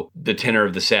also the tenor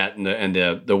of the set and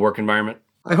the work environment?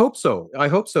 I hope so.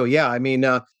 Yeah. I mean,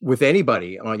 with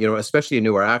anybody, especially a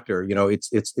newer actor,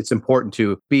 it's important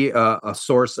to be a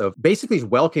source of basically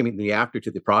welcoming the actor to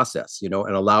the process,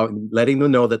 and letting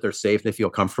them know that they're safe, they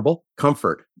feel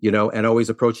comfort, and always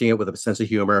approaching it with a sense of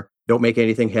humor. Don't make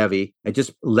anything heavy, and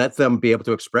just let them be able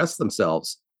to express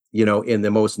themselves, in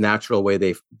the most natural way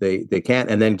they can.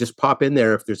 And then just pop in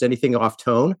there if there's anything off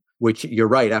tone, which you're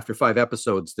right. After 5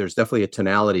 episodes, there's definitely a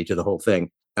tonality to the whole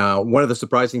thing. One of the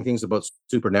surprising things about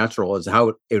Supernatural is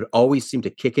how it always seemed to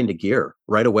kick into gear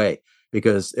right away,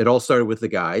 because it all started with the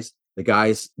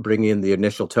guys bringing in the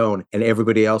initial tone, and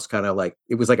everybody else kind of like,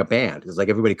 it was like a band. It was like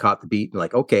everybody caught the beat and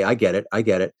like, okay, I get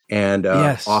it. And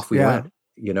off we went,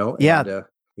 Yeah. And,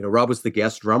 Rob was the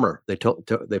guest drummer. They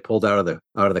pulled out of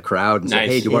the crowd and said,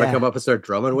 "Hey, do you want to come up and start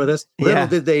drumming with us?" Little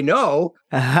did they know.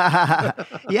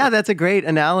 Yeah, that's a great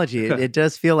analogy. It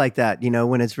does feel like that,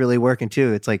 when it's really working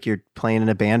too. It's like you're playing in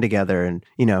a band together, and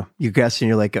you guess, and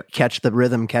you're like, catch the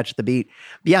rhythm, catch the beat.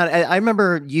 Yeah, I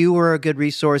remember you were a good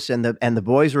resource, and the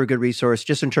boys were a good resource,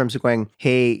 just in terms of going,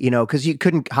 hey, because you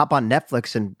couldn't hop on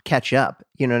Netflix and catch up.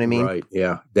 You know what I mean? Right.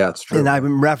 Yeah, that's true. And I've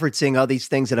been referencing all these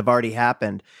things that have already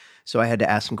happened. So I had to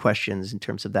ask some questions in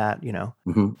terms of that, Do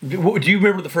you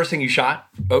remember the first thing you shot,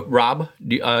 Rob?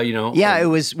 Yeah, it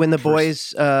was when the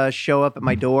boys show up at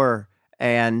my door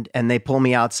and they pull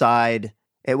me outside.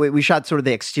 We shot sort of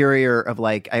the exterior of,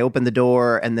 like, I opened the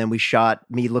door, and then we shot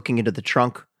me looking into the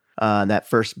trunk, that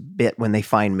first bit when they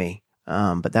find me.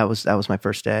 But that was my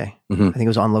first day. I think it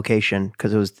was on location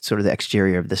because it was sort of the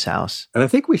exterior of this house. And I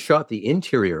think we shot the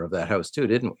interior of that house too,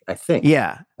 didn't we? I think.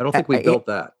 Yeah. I don't think we built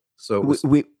that. So it was,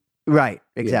 right,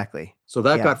 exactly. Yeah. So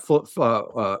that got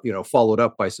followed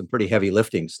up by some pretty heavy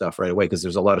lifting stuff right away, because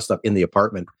there's a lot of stuff in the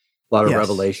apartment, a lot of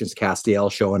revelations,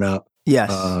 Castiel showing up,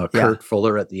 Kurt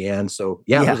Fuller at the end. So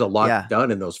there was a lot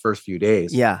done in those first few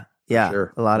days. Yeah,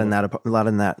 sure. A lot in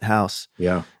that house.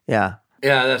 Yeah. Yeah,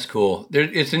 that's cool.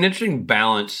 It's an interesting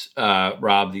balance,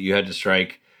 Rob, that you had to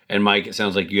strike. And Mike, it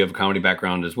sounds like you have a comedy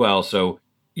background as well. So,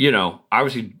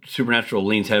 obviously Supernatural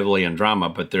leans heavily on drama,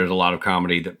 but there's a lot of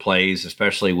comedy that plays,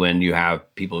 especially when you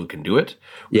have people who can do it.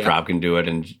 Yeah. Rob can do it,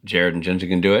 and Jared and Jensen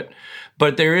can do it.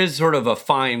 But there is sort of a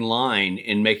fine line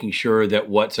in making sure that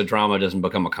what's a drama doesn't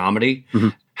become a comedy. Mm-hmm.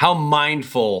 How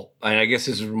mindful, and I guess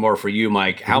this is more for you,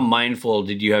 Mike, how mindful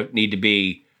did you need to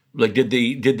be? Like, did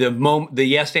the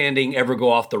yes anding ever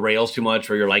go off the rails too much,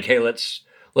 where you're like, hey, let's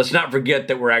not forget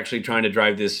that we're actually trying to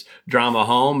drive this drama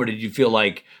home? Or did you feel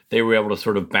like they were able to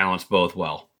sort of balance both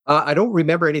well? I don't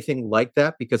remember anything like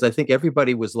that, because I think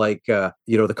everybody was like,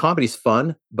 the comedy's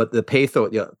fun, but the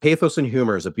pathos and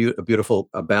humor is a beautiful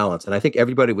balance. And I think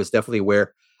everybody was definitely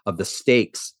aware of the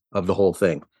stakes of the whole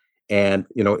thing. And,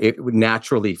 it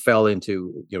naturally fell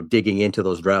into, digging into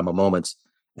those drama moments.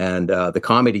 And the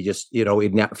comedy just,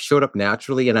 it showed up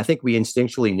naturally. And I think we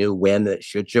instinctually knew when it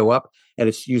should show up. And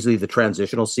it's usually the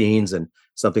transitional scenes and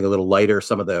something a little lighter,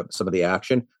 some of the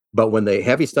action. But when the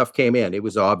heavy stuff came in, it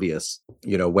was obvious,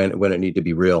 when it needed to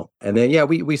be real. And then,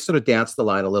 we sort of danced the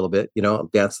line a little bit,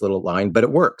 danced the little line, but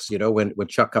it works, when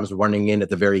Chuck comes running in at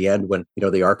the very end, when,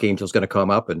 the Archangel's going to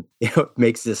come up and,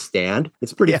 makes this stand.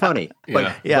 It's pretty funny,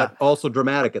 but also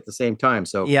dramatic at the same time.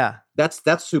 So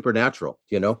that's Supernatural,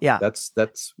 Yeah.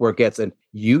 That's where it gets. And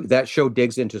that show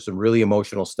digs into some really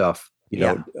emotional stuff.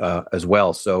 as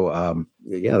well. So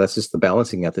that's just the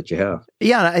balancing act that you have.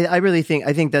 Yeah, I really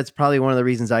think that's probably one of the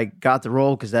reasons I got the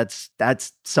role, because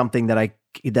that's something that I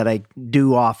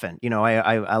do often.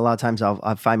 I a lot of times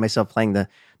I'll find myself playing the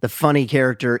funny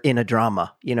character in a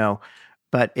drama.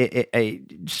 But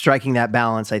striking that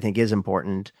balance, I think, is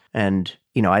important. And,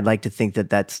 I'd like to think that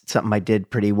that's something I did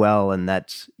pretty well. And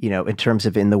that's, in terms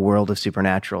of in the world of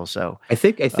Supernatural. So I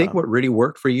think what really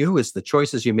worked for you is the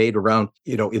choices you made around,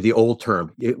 the old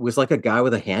term. It was like a guy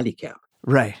with a handicap,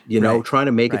 right? Trying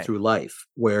to make it through life,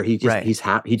 where he just, he's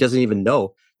happy. He doesn't even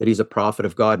know that he's a prophet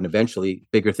of God, and eventually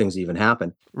bigger things even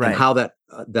happen. Right. And how that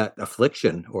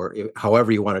affliction, or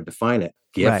however you want to define it,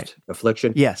 gift,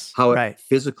 affliction, yes, how it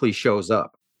physically shows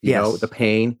up. You know, the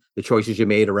pain, the choices you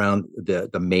made around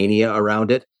the mania around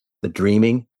it, the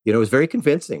dreaming. It was very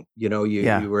convincing. You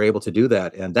were able to do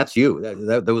that, and that's you.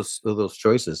 Those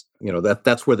choices.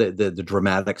 That's where the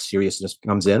dramatic seriousness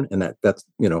comes in, and that's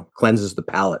cleanses the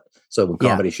palate. So when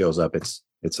comedy shows up, it's.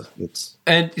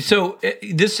 And so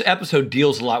this episode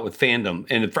deals a lot with fandom,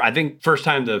 and I think first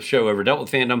time the show ever dealt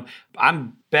with fandom.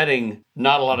 I'm betting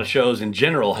not a lot of shows in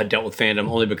general had dealt with fandom,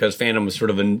 only because fandom was sort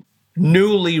of a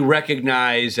newly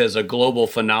recognized as a global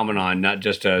phenomenon, not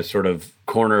just a sort of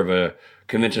corner of a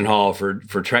convention hall for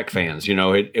Trek fans.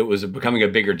 It was becoming a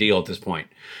bigger deal at this point,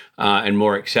 and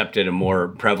more accepted and more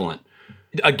prevalent.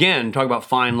 Again, talk about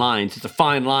fine lines. It's a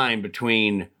fine line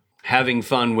between having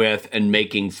fun with and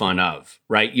making fun of,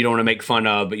 right? You don't want to make fun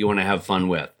of, but you want to have fun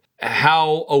with.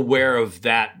 How aware of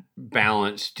that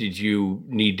balance did you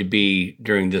need to be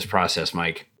during this process,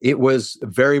 Mike? It was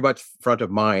very much front of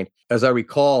mind. As I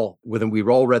recall, when we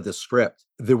all read the script,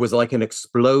 there was like an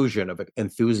explosion of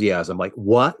enthusiasm. Like,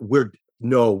 what? We're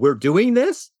doing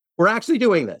this? We're actually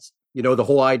doing this. The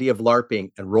whole idea of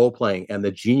LARPing and role-playing, and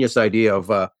the genius idea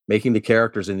of making the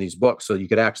characters in these books so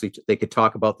they could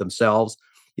talk about themselves.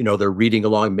 They're reading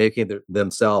along, making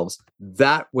themselves.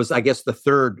 That was, I guess, the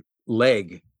third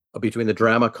leg between the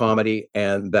drama, comedy,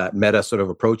 and that meta sort of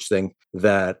approach thing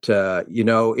that,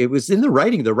 it was in the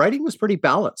writing. The writing was pretty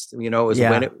balanced, as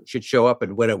when it should show up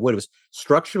and when it would. It was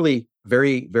structurally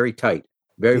very, very tight,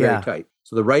 very, very tight.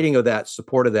 So the writing of that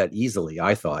supported that easily,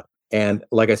 I thought. And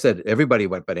like I said, everybody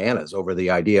went bananas over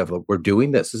the idea of, we're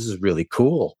doing this. This is really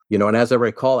cool. And as I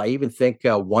recall, I even think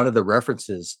one of the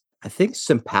references, I think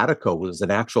Simpatico was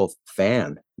an actual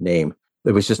fan name.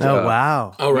 It was just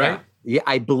wow. Oh, right. Yeah,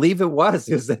 I believe it was.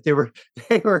 Is that they were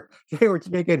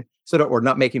making sort of, or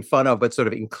not making fun of, but sort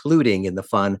of including in the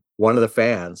fun one of the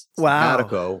fans,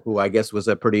 Simpatico, who I guess was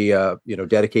a pretty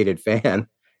dedicated fan.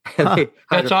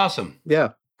 That's awesome.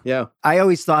 Yeah. I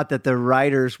always thought that the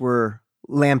writers were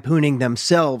lampooning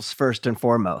themselves first and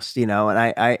foremost, and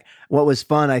I what was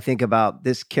fun, I think, about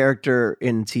this character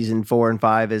in season 4 and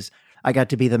 5 is I got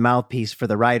to be the mouthpiece for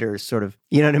the writers, sort of,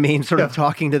 you know what I mean? Sort of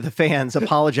talking to the fans,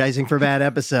 apologizing for bad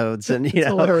episodes. And, it's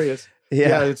hilarious.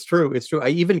 Yeah, it's true. It's true.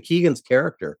 Even Keegan's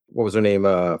character, what was her name?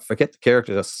 Forget the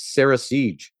character. Sarah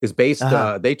Siege is based,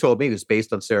 they told me it was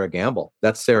based on Sarah Gamble.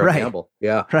 That's Sarah Gamble.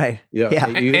 Yeah. Right. Yeah.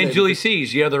 And Julie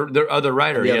Siege, the other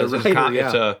writer. Yeah, the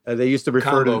writer, it's they used to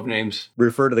refer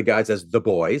to the guys as the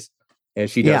boys,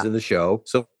 and she does in the show.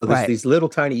 So there's these little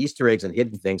tiny Easter eggs and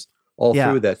hidden things all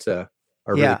through that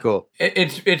are really cool.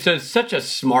 It's such a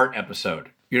smart episode.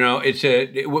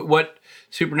 What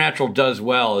Supernatural does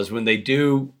well is when they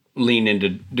do lean into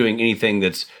doing anything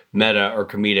that's meta or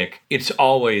comedic, it's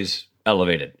always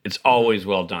elevated. It's always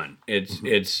well done.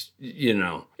 It's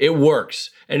it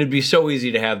works. And it'd be so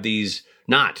easy to have these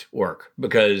not work,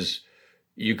 because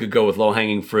you could go with low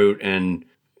hanging fruit and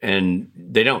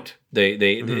they don't. They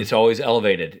it's always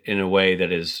elevated in a way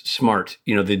that is smart.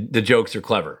 The jokes are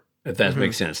clever, if that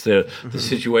makes sense. The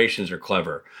situations are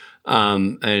clever.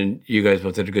 And you guys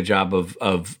both did a good job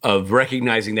of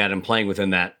recognizing that and playing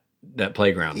within that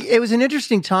playground. It was an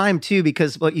interesting time too,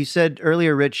 because what you said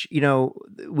earlier, Rich,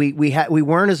 we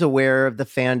weren't as aware of the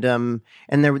fandom,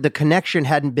 and the connection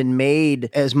hadn't been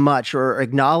made as much or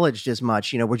acknowledged as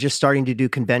much. We're just starting to do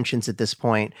conventions at this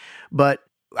point. But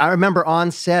I remember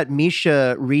on set,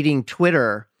 Misha reading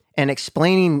Twitter and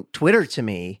explaining Twitter to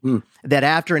me, that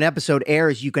after an episode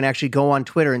airs, you can actually go on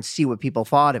Twitter and see what people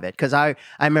thought of it. Because I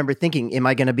remember thinking, am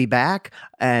I going to be back?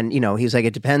 And, he was like,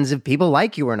 it depends if people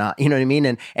like you or not. You know what I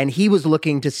mean? And he was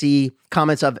looking to see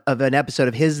comments of an episode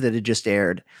of his that had just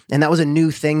aired. And that was a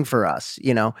new thing for us,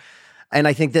 And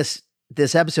I think this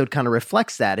episode kind of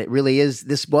reflects that. It really is.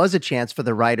 This was a chance for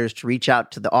the writers to reach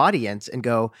out to the audience and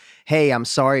go, hey, I'm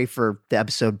sorry for the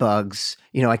episode bugs.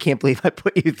 I can't believe I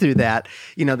put you through that.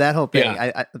 That whole thing.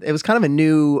 Yeah. It was kind of a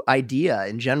new idea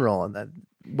in general. And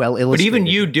well illustrated. But even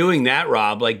you doing that,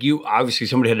 Rob, like you obviously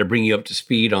somebody had to bring you up to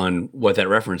speed on what that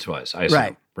reference was. I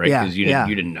assume, right? Yeah, because you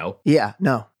didn't know. Yeah,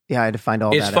 no. Yeah, I had to find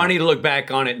all that. It's funny to look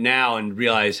back on it now and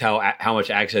realize how much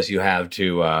access you have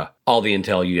to all the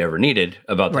intel you ever needed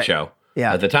about the show.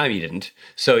 Yeah. At the time, you didn't.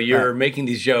 So you're making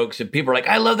these jokes, and people are like,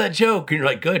 "I love that joke," and you're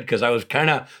like, "Good," because I was kind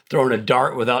of throwing a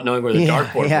dart without knowing where the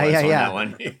dartboard was on that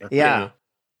one.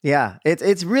 Yeah.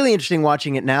 It's really interesting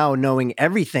watching it now, knowing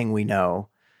everything we know,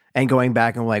 and going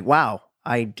back and like, wow,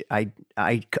 I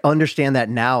understand that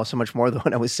now so much more than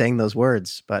when I was saying those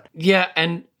words. But yeah,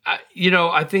 and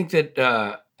I think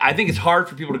that. I think it's hard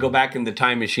for people to go back in the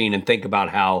time machine and think about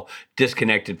how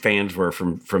disconnected fans were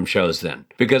from shows then.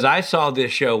 Because I saw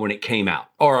this show when it came out,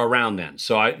 or around then.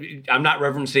 So I'm not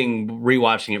referencing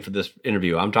rewatching it for this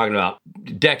interview. I'm talking about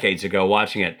decades ago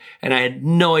watching it, and I had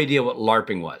no idea what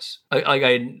LARPing was.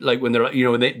 When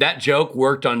they're that joke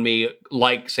worked on me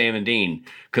like Sam and Dean,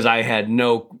 because I had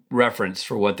no reference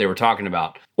for what they were talking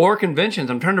about. Or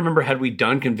conventions. I'm trying to remember, had we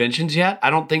done conventions yet?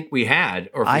 I don't think we had.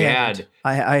 Or if we had.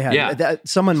 I had. Yeah.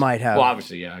 Someone might have. Well,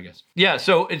 obviously, yeah, I guess. Yeah,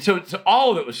 so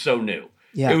all of it was so new.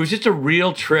 Yeah. It was just a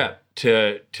real trip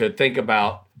to think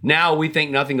about. Now we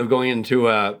think nothing of going into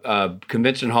a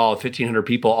convention hall of 1,500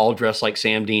 people all dressed like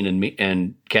Sam, Dean,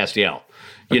 and Castiel.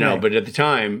 But at the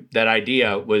time, that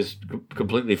idea was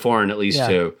completely foreign, at least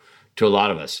to a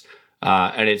lot of us.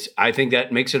 And I think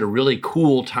that makes it a really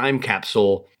cool time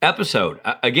capsule episode.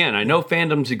 Again, I know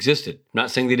fandoms existed. I'm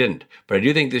not saying they didn't, but I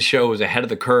do think this show was ahead of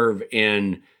the curve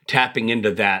in tapping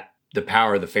into the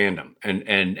power of the fandom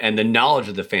and the knowledge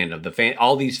of the fandom.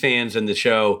 All these fans in the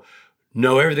show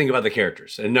know everything about the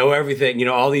characters and know everything,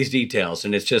 all these details.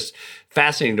 And it's just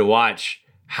fascinating to watch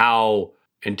how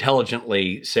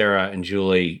intelligently Sarah and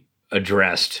Julie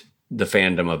addressed the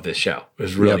fandom of this show. It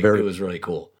was really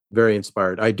cool. Very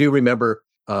inspired. I do remember,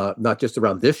 not just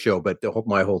around this show, but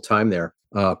my whole time there,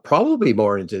 probably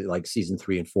more into like season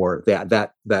 3 and 4,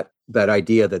 that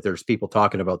idea that there's people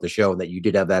talking about the show and that you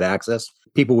did have that access.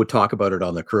 People would talk about it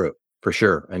on the crew for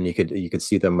sure. And you could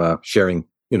see them sharing,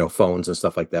 phones and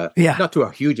stuff like that. Yeah. Not to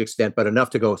a huge extent, but enough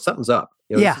to go, something's up.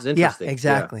 This is interesting. Yeah,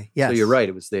 exactly. Yeah. So you're right.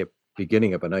 It was the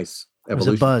beginning of a nice evolution.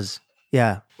 It was a buzz.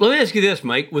 Yeah. Let me ask you this,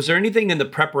 Mike. Was there anything in the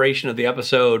preparation of the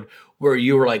episode where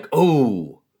you were like,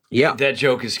 oh, yeah, that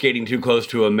joke is skating too close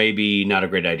to a maybe not a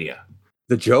great idea?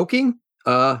 The joking?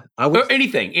 Or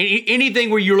anything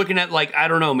where you're looking at like, I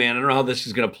don't know, man, I don't know how this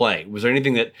is going to play. Was there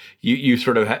anything that you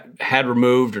sort of had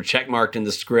removed or checkmarked in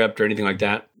the script or anything like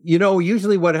that?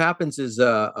 Usually what happens is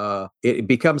it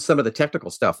becomes some of the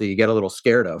technical stuff that you get a little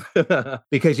scared of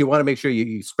because you want to make sure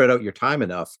you spread out your time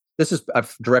enough. This is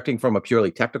directing from a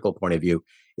purely technical point of view,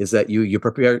 is that you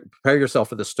prepare yourself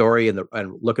for the story and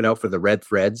looking out for the red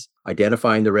threads,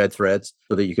 identifying the red threads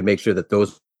so that you can make sure that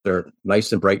those are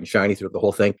nice and bright and shiny throughout the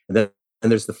whole thing.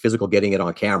 And there's the physical getting it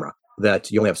on camera, that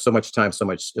you only have so much time, so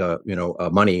much,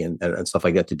 money and stuff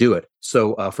like that to do it.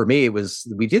 So for me,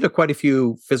 we did quite a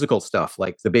few physical stuff,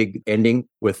 like the big ending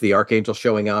with the Archangel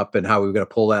showing up and how we were going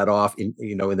to pull that off in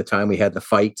the time we had the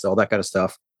fights, all that kind of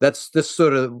stuff. That's this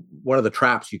sort of one of the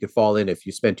traps you could fall in if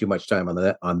you spend too much time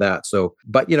on that. So,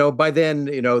 but by then,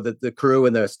 the crew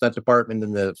and the stunt department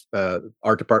and the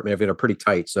art department, everything are pretty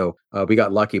tight. So we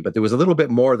got lucky, but there was a little bit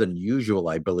more than usual,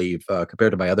 I believe,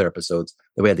 compared to my other episodes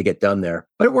that we had to get done there.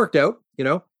 But it worked out,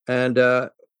 and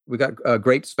we got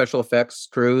great special effects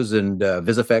crews and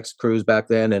VisFX crews back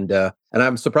then, and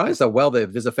I'm surprised how well the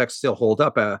VisFX still hold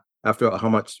up. After how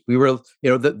much we were,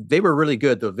 they were really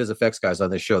good. The VisFX guys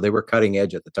on this show, they were cutting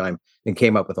edge at the time and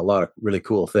came up with a lot of really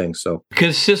cool things. So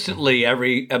consistently,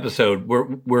 every episode,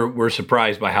 we're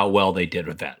surprised by how well they did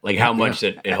with that, like how much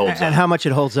it holds up, and how much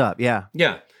it holds up. Yeah,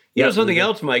 yeah. Something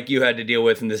else, Mike, you had to deal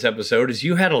with in this episode is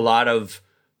you had a lot of,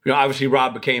 obviously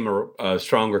Rob became a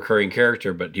strong recurring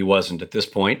character, but he wasn't at this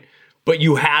point. But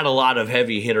you had a lot of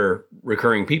heavy hitter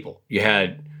recurring people. You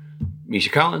had Misha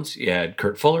Collins, you had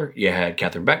Kurt Fuller, you had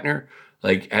Catherine Beckner.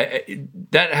 Like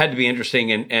that had to be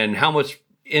interesting. And how much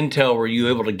intel were you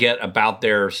able to get about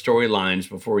their storylines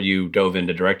before you dove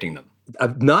into directing them?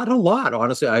 Not a lot,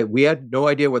 honestly. We had no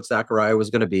idea what Zachariah was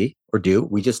going to be or do.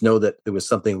 We just know that there was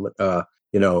something,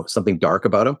 something dark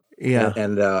about him. Yeah,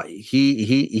 and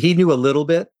he knew a little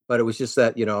bit, but it was just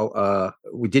that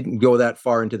we didn't go that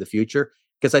far into the future.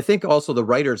 Because I think also the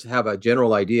writers have a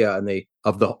general idea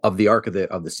of the arc of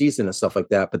the season and stuff like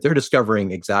that, but they're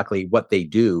discovering exactly what they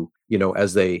do,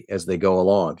 as they go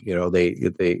along.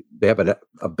 They have a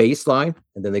baseline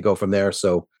and then they go from there.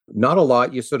 So not a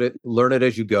lot. You sort of learn it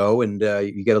as you go, and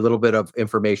you get a little bit of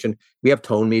information. We have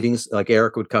tone meetings. Like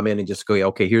Eric would come in and just go,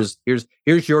 okay, here's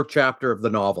your chapter of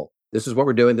the novel. This is what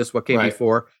we're doing. This is what came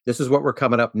before. This is what we're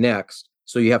coming up next.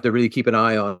 So you have to really keep an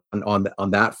eye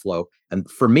on that flow. And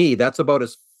for me, that's about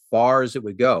as far as it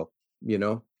would go.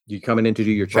 You coming in to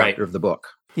do your chapter of the book.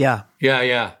 Yeah.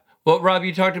 Yeah. Well, Rob,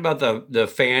 you talked about the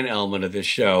fan element of this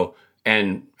show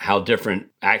and how different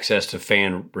access to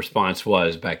fan response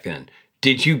was back then.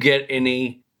 Did you get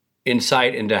any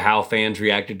insight into how fans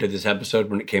reacted to this episode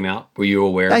when it came out? Were you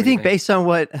aware? I think based on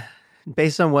what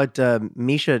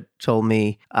Misha told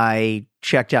me, I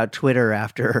checked out Twitter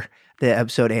after the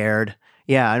episode aired.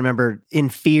 Yeah, I remember in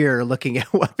fear looking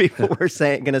at what people were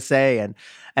going to say, and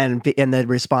the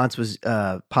response was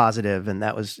positive, and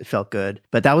it felt good.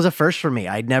 But that was a first for me.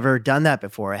 I'd never done that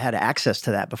before. I had access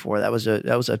to that before. That was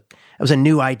a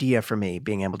new idea for me,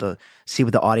 being able to see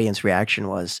what the audience reaction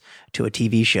was to a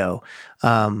TV show.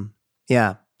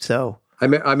 Yeah, so I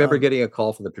remember getting a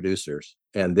call from the producers,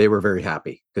 and they were very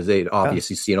happy because they'd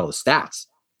obviously seen all the stats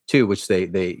too, which they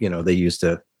used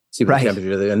to see what the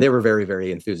temperature, and they were very,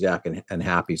 very enthusiastic and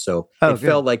happy. So it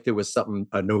felt like there was something,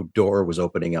 a new door was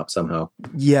opening up somehow.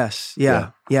 Yes.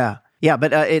 Yeah.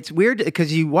 But it's weird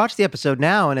because you watch the episode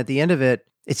now, and at the end of it,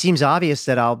 it seems obvious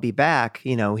that I'll be back.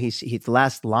 He's the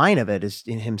last line of it is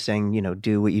him saying,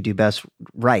 do what you do best,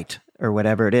 right, or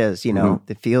whatever it is.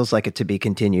 It feels like it to be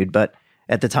continued, but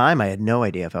at the time, I had no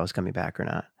idea if I was coming back or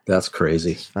not. That's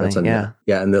crazy. Funny, yeah.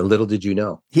 And little did you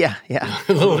know. Yeah.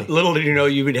 little did you know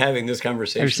you'd be having this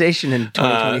conversation in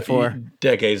 2024,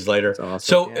 decades later. Awesome.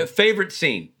 So, favorite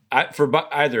scene for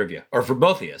either of you or for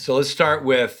both of you. So let's start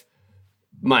with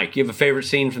Mike. You have a favorite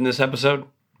scene from this episode,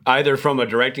 either from a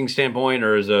directing standpoint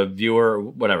or as a viewer, or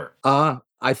whatever.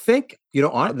 I think,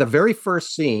 on the very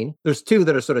first scene, there's two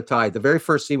that are sort of tied. The very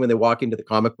first scene when they walk into the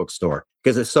comic book store,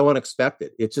 because it's so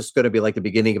unexpected. It's just going to be like the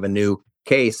beginning of a new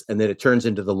case, and then it turns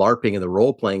into the LARPing and the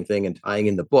role-playing thing and tying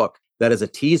in the book. That is a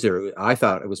teaser. I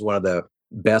thought it was one of the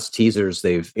best teasers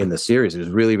they've in the series. It was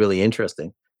really, really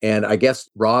interesting. And I guess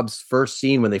Rob's first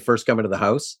scene when they first come into the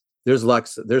house, there's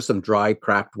some dry,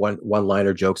 cracked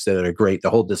one-liner jokes that are great. The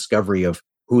whole discovery of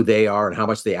who they are and how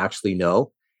much they actually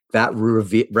know. That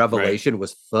revelation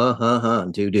was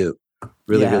fun to do.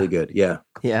 Really, really good. Yeah.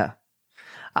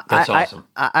 That's awesome.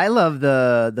 I love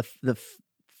the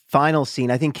final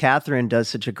scene. I think Catherine does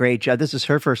such a great job. This is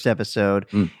her first episode,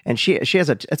 and she has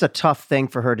it's a tough thing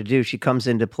for her to do. She comes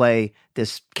in to play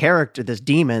this character, this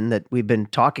demon that we've been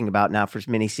talking about now for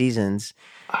many seasons,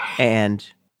 and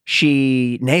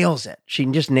she nails it. She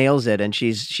just nails it, and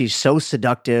she's so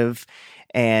seductive.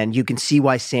 And you can see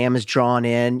why Sam is drawn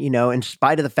in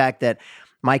spite of the fact that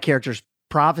my character's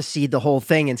prophesied the whole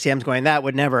thing and Sam's going, that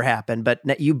would never happen. But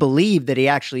you believe that he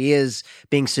actually is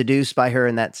being seduced by her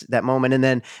in that moment. And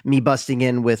then me busting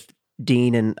in with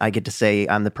Dean and I get to say,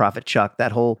 I'm the prophet Chuck.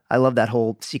 I love that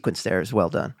whole sequence there is well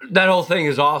done. That whole thing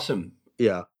is awesome.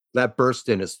 Yeah. That burst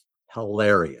in is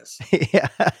hilarious. Yeah.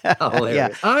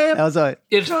 Hilarious.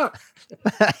 Yeah.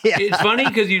 It's funny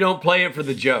because you don't play it for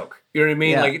the joke. You know what I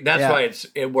mean? Yeah, like that's why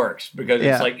it works because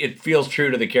it's like it feels true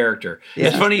to the character. Yeah.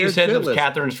 It's funny you said it was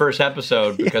Catherine's first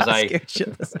episode because I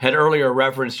had earlier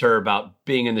referenced her about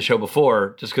being in the show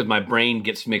before, just because my brain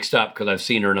gets mixed up because I've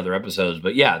seen her in other episodes.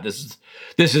 But yeah, this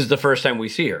is the first time we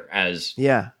see her as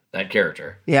that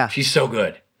character. Yeah, she's so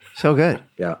good, so good.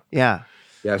 Yeah.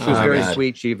 She was very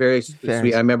sweet. She very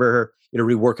sweet. I remember her,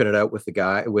 reworking it out with the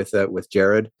guy with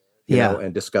Jared,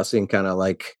 and discussing kind of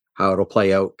like how it'll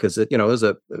play out because it was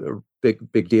a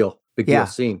big deal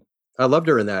scene. I loved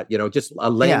her in that, just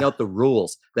laying out the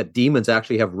rules that demons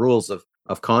actually have rules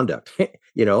of conduct. I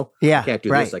can't do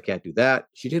this, I can't do that.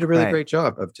 She did a really great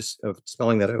job of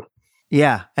spelling that out.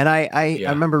 Yeah, and I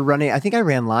remember running. I think I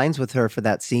ran lines with her for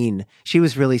that scene. She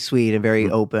was really sweet and very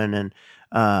open, and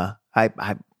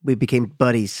we became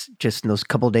buddies just in those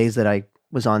couple of days that I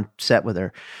was on set with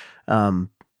her.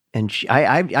 And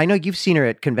I know you've seen her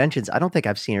at conventions. I don't think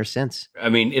I've seen her since. I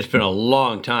mean, it's been a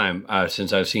long time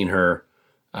since I've seen her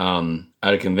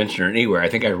at a convention or anywhere. I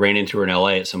think I ran into her in LA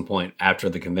at some point after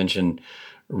the convention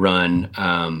run,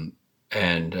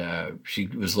 and she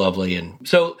was lovely. And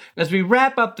so as we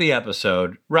wrap up the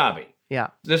episode, Robbie,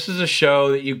 this is a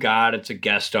show that you got. It's a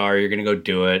guest star. You're going to go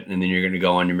do it, and then you're going to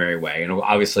go on your merry way. And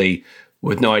obviously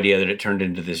with no idea that it turned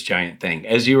into this giant thing.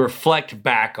 As you reflect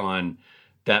back on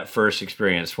that first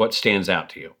experience, what stands out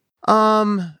to you?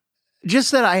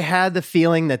 Just that I had the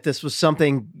feeling that this was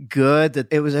something good,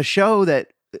 that it was a show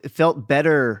that felt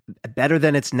better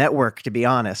than its network, to be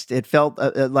honest. It felt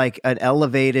like an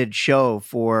elevated show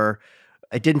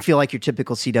it didn't feel like your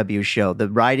typical CW show. The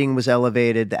writing was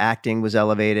elevated, the acting was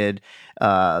elevated,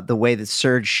 the way that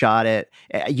Serge shot it.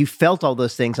 You felt all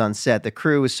those things on set. The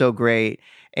crew was so great.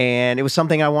 And it was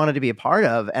something I wanted to be a part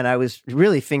of. And I was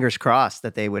really fingers crossed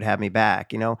that they would have me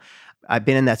back. I've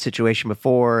been in that situation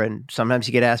before, and sometimes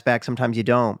you get asked back, sometimes you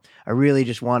don't. I really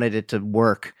just wanted it to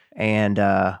work. And,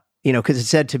 because it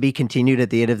said to be continued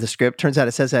at the end of the script. Turns out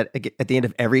it says that at the end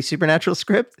of every Supernatural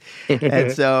script.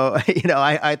 And so,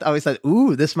 I always thought,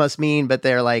 ooh, this must mean, but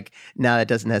they're like, no, it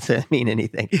doesn't necessarily mean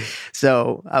anything.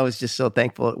 So I was just so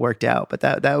thankful it worked out. But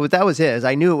that was it.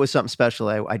 I knew it was something special.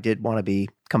 I did want to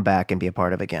come back and be a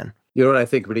part of again. You know what I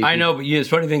think? I know, but the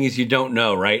funny thing is you don't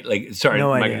know, right? Like, sorry,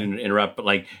 No Mike, idea. I didn't interrupt, but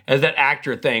like, as that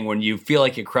actor thing, when you feel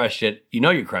like you crushed it, you know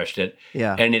you crushed it.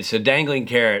 Yeah. And it's a dangling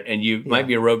carrot, and you might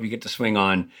be a rope you get to swing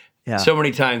on. Yeah. So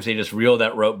many times they just reel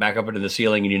that rope back up into the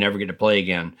ceiling, and you never get to play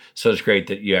again. So it's great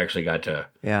that you actually got to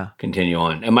continue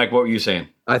on. And Mike, what were you saying?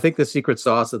 I think the secret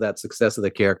sauce of that success of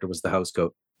the character was the house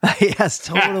coat. Yes,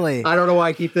 totally. I don't know why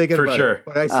I keep thinking about it.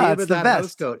 But I see him it's with the that best.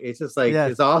 house coat. It's just like,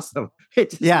 it's awesome. It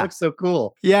just looks so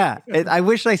cool. Yeah. I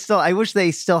wish they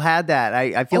still had that.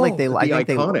 I feel like it'd be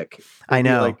iconic. I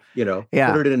know. Like,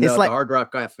 put it in the Hard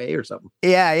Rock Cafe or something.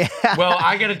 Yeah. Well,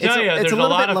 I got to tell you, there's a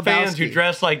lot of Lebowski fans who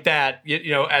dress like that,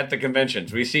 at the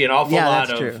conventions. We see an awful lot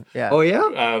that's of. True. Yeah. Oh,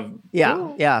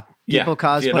 yeah? Yeah. People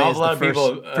cosplay as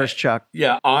the first Chuck.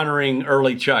 Yeah, honoring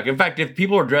early Chuck. In fact, if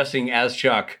people are dressing as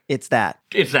Chuck, it's that.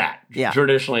 Yeah.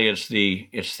 Traditionally,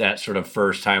 it's that sort of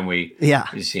first time we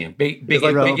see him. Big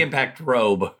impact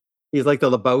robe. He's like the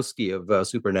Lebowski of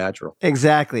Supernatural.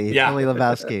 Exactly. Yeah. Totally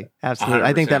Lebowski. Absolutely. 100%.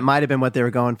 I think that might have been what they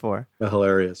were going for.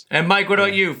 Hilarious. And Mike, what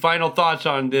about you? Final thoughts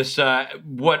on this,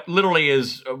 what literally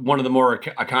is one of the more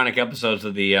iconic episodes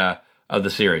of the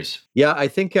series? Yeah, I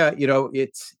think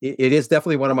it is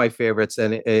definitely one of my favorites,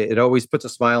 and it always puts a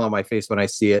smile on my face when I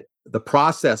see it. The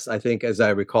process, I think, as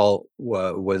I recall,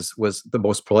 was the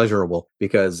most pleasurable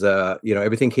because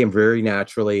everything came very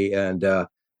naturally, and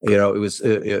it was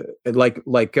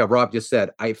like Rob just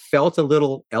said, I felt a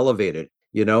little elevated.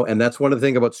 And that's one of the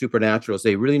things about Supernatural is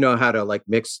they really know how to like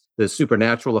mix the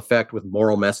supernatural effect with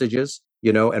moral messages,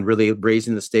 and really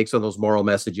raising the stakes on those moral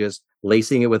messages,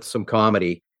 lacing it with some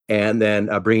comedy. And then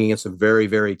bringing in some very,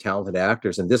 very talented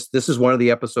actors. And this is one of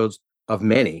the episodes of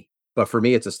many, but for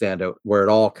me, it's a standout where it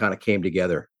all kind of came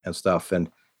together and stuff. And,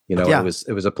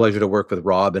 it was a pleasure to work with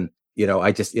Rob. And,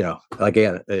 I just,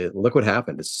 again, look what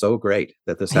happened. It's so great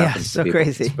that this happens. Yeah, so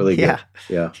crazy. It's really good.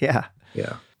 Yeah.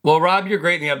 Well, Rob, you're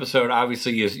great in the episode.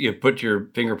 Obviously, you put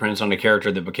your fingerprints on a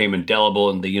character that became indelible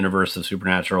in the universe of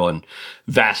Supernatural and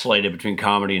vacillated between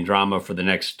comedy and drama for the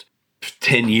next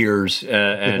 10 years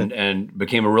and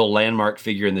became a real landmark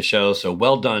figure in the show. So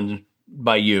well done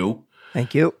by you.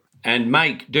 Thank you. And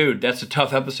Mike, dude, that's a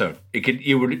tough episode.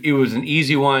 It was an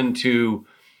easy one to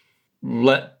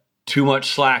let too much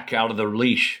slack out of the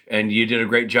leash. And you did a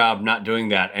great job not doing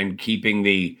that and keeping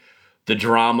the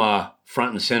drama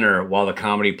front and center while the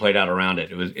comedy played out around it.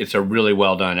 It's a really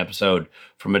well done episode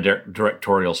from a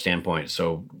directorial standpoint.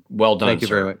 So well done. Thank you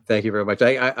very much. Thank you very much.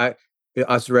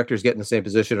 Us directors get in the same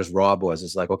position as Rob was.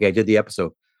 It's like, okay, I did the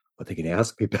episode. What they can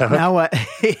ask me about? Now what?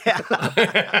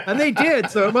 And they did,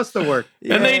 so it must have worked.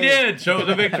 Yeah. And they did, so it was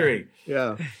a victory.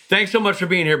 Yeah. Thanks so much for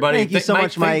being here, buddy. Thank you so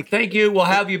much, Mike. Thank you. We'll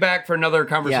have you back for another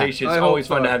conversation. Yeah, it's always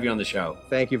fun to have you on the show.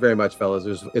 Thank you very much,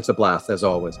 fellas. It's a blast, as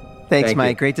always. Thanks,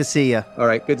 Mike. Great to see you. All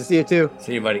right, good to see you, too.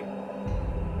 See you, buddy.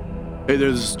 Hey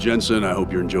there, this is Jensen. I hope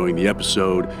you're enjoying the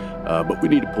episode, but we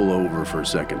need to pull over for a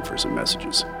second for some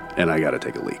messages, and I got to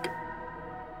take a leak.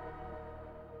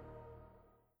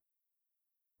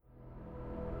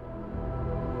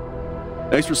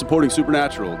 Thanks for supporting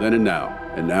Supernatural then and now.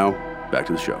 And now, back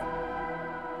to the show.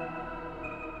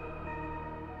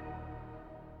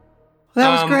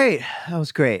 That was great. That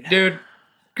was great. Dude,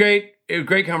 great. It was a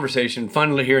great conversation.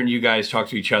 Fun hearing you guys talk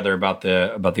to each other about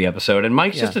the episode. And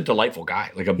Mike's just a delightful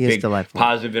guy, like a big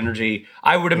positive energy.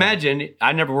 I would imagine,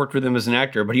 I never worked with him as an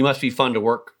actor, but he must be fun to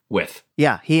work with.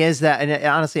 Yeah, he is that. And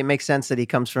honestly, it makes sense that he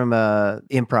comes from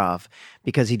improv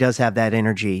because he does have that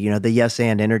energy, the yes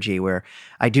and energy where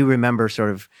I do remember sort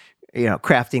of,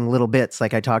 crafting little bits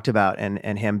like I talked about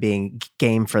and him being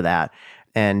game for that.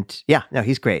 And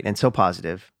he's great and so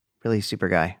positive. Really super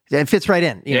guy. It fits right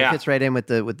in. It fits right in with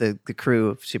the crew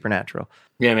of Supernatural.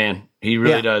 Yeah, man. He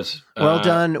really does. Well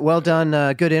done.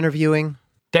 Good interviewing.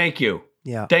 Thank you.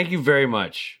 Yeah. Thank you very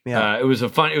much. Yeah. It was a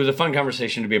fun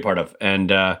conversation to be a part of.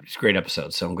 And it's a great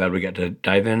episode. So I'm glad we got to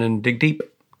dive in and dig deep.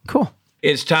 Cool.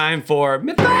 It's time for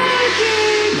mythology.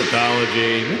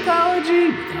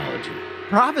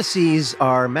 Prophecies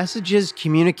are messages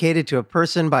communicated to a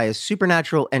person by a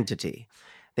supernatural entity.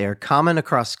 They are common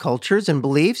across cultures and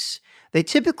beliefs. They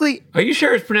typically... Are you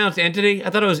sure it's pronounced entity? I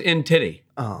thought it was entity.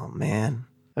 Oh, man.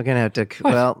 I'm going to have to,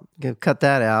 cut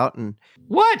that out. And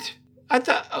What? I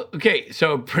thought... Okay,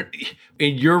 so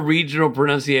in your regional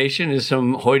pronunciation is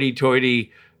some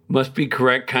hoity-toity must be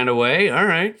correct kind of way. All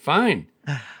right, fine.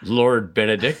 Lord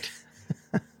Benedict.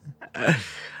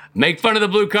 Make fun of the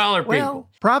blue collar people. Well,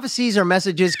 prophecies are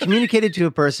messages communicated to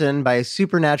a person by a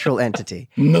supernatural entity.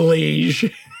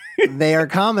 Malige. They are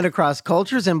common across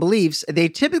cultures and beliefs. They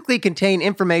typically contain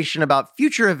information about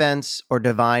future events or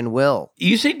divine will.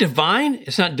 You say divine?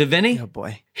 It's not divinity? Oh,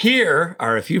 boy. Here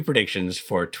are a few predictions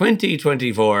for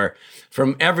 2024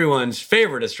 from everyone's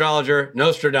favorite astrologer,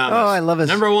 Nostradamus. Oh, I love his,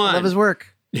 Number one. I love his work.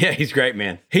 Yeah, he's great,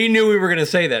 man. He knew we were going to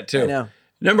say that, too. I know.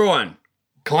 Number one,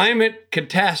 climate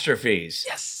catastrophes.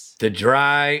 Yes. The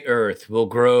dry earth will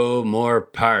grow more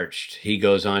parched, he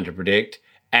goes on to predict,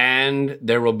 and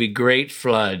there will be great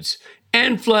floods.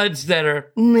 And floods that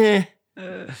are meh.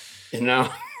 You know,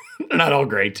 they're not all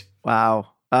great. Wow.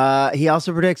 He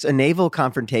also predicts a naval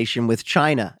confrontation with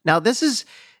China. Now, this is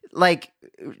like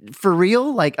for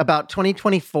real, like about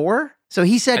 2024. So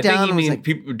he sat down and was like,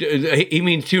 he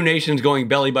means two nations going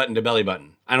belly button to belly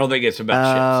button. I don't think it's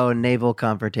about ships. Oh, naval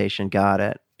confrontation. Got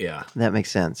it. Yeah. That makes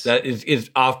sense. That is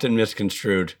often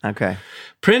misconstrued. Okay.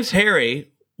 Prince Harry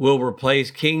will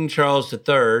replace King Charles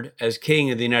III as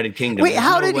King of the United Kingdom. Wait,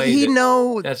 how did he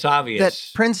know that's obvious?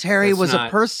 That Prince Harry was a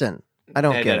person? I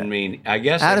don't get it. I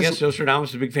guess Nostradamus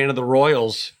is a big fan of the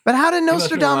royals. But how did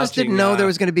Nostradamus didn't know there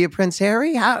was going to be a Prince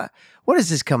Harry? What is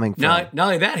this coming from? Not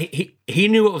only that, he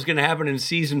knew what was going to happen in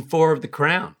season 4 of The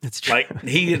Crown. That's true. Like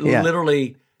he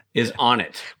literally is on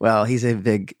it. Well, he's a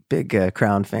big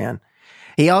Crown fan.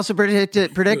 He also predicted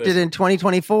in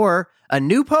 2024 a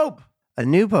new pope. A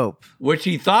new pope. Which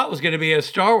he thought was going to be a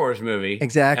Star Wars movie.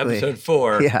 Exactly. Episode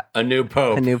 4, yeah. A New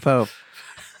Pope. A new pope.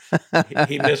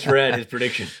 He misread his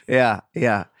prediction. Yeah.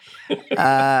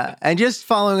 And just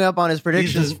following up on his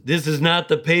predictions. This is not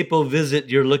the papal visit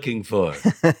you're looking for.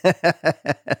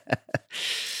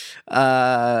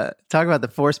 Talk about the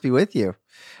force be with you.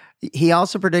 He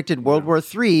also predicted World War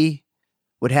III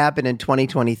would happen in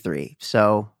 2023.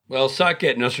 So. Well, suck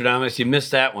it, Nostradamus. You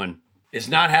missed that one. It's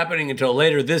not happening until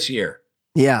later this year.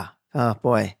 Yeah. Oh,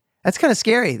 boy. That's kind of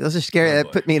scary. Those are scary.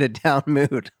 That put me in a down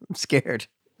mood. I'm scared.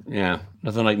 Yeah.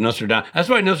 Nothing like Nostradamus. That's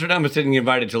why Nostradamus didn't get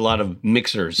invited to a lot of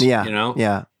mixers. Yeah. You know?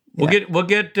 Yeah. We'll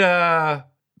get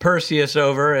Perseus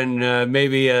over and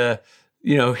maybe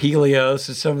Helios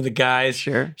and some of the guys.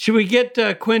 Sure. Should we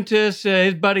get Quintus,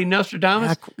 his buddy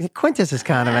Nostradamus? Quintus is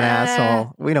kind of an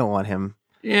asshole. We don't want him.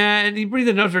 Yeah, and he breathed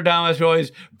the Nostradamus who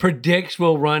always predicts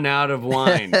we'll run out of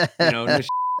wine.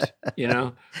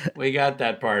 We got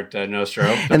that part, Nostro.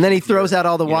 And then he throws out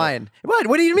all the wine. What?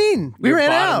 What do you mean? We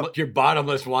ran out. Your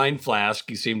bottomless wine flask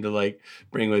you seem to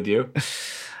bring with you.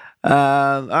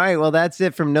 All right, well, that's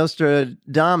it from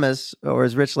Nostradamus, or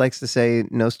as Rich likes to say,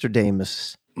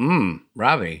 Nostradamus.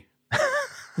 Robbie.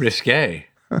 Risque.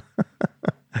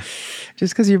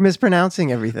 Just because you're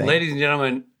mispronouncing everything. Ladies and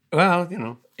gentlemen,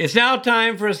 well, it's now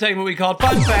time for a segment we call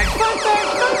Fun Facts. Fun Facts, Fun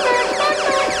Facts, Fun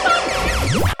Facts,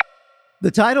 Fun Facts. The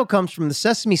title comes from the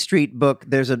Sesame Street book,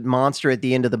 There's a Monster at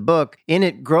the End of the Book. In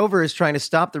it, Grover is trying to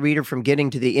stop the reader from getting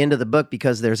to the end of the book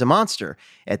because there's a monster.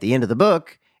 At the end of the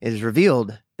book, it is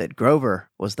revealed that Grover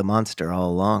was the monster all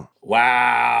along.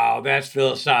 Wow, that's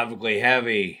philosophically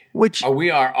heavy. We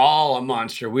are all a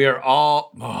monster. We are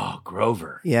all,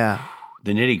 Grover. Yeah.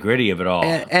 The nitty gritty of it all.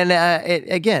 And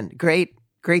again, great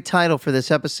title for this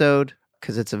episode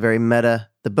because it's a very meta.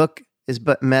 The book is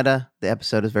meta. The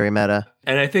episode is very meta.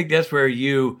 And I think that's where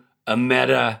you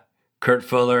meta Kurt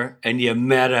Fuller and you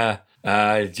meta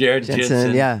Jared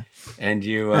Jensen. Yeah. And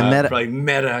you probably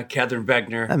meta Catherine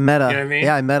Beckner. I meta. You know what I mean?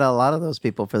 Yeah, I met a lot of those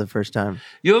people for the first time.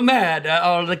 You met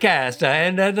all the cast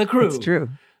and the crew. That's true.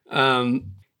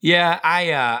 Yeah,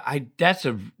 that's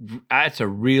a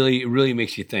really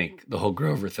makes you think, the whole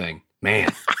Grover thing,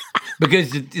 man.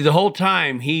 Because the whole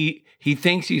time he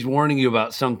thinks he's warning you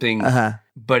about something,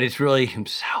 but it's really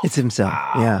himself. It's himself.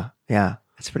 Wow. Yeah.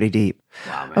 It's pretty deep.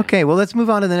 Wow, man. Okay, well, let's move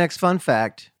on to the next fun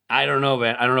fact. I don't know,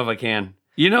 man. I don't know if I can.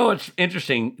 You know what's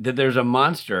interesting? That there's a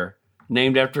monster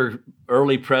named after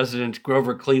early President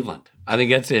Grover Cleveland. I think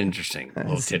that's an interesting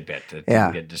little tidbit that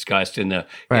can get discussed in the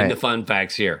fun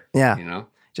facts here. Yeah.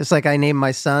 Just like I named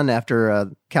my son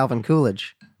after Calvin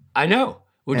Coolidge. I know,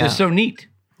 which is so neat.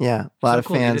 Yeah, a lot of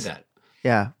cool fans. You did that.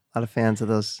 Yeah, a lot of fans of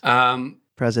those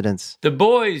presidents. The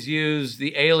boys use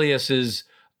the aliases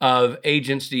of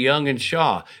Agents DeYoung and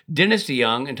Shaw. Dennis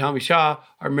DeYoung and Tommy Shaw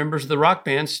are members of the rock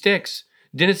band Styx.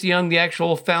 Dennis DeYoung, the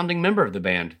actual founding member of the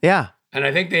band. Yeah. And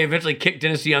I think they eventually kicked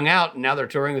Dennis DeYoung out, and now they're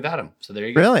touring without him. So there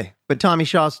you go. Really? But Tommy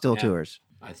Shaw still tours.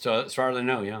 So as far as I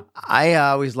know, yeah. I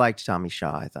always liked Tommy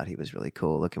Shaw. I thought he was really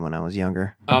cool looking when I was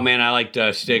younger. Oh, man, I liked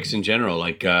Styx in general,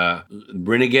 like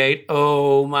Renegade.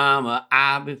 Oh, mama,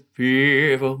 I'll be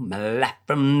fearful, my life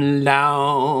from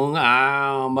long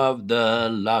arm of the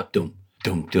law. Doom,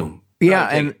 doom, doom. Yeah,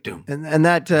 and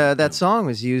that song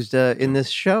was used in this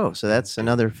show, so that's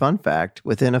another fun fact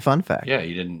within a fun fact. Yeah,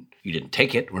 you didn't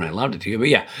take it when I allowed it to you, but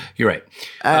yeah, you're right.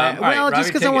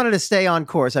 Just because I wanted to stay on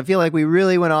course, I feel like we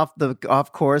really went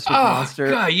off course with Monster.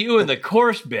 Oh God, you and the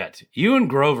course bit, you and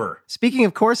Grover. Speaking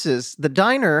of courses, the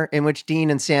diner in which Dean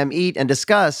and Sam eat and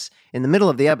discuss in the middle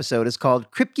of the episode is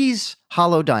called Kripke's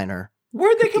Hollow Diner.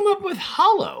 Where'd they come up with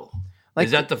hollow?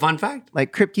 Is that the fun fact?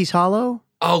 Like Kripke's Hollow?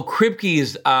 Oh,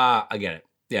 Kripke's, I get it.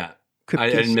 Yeah. I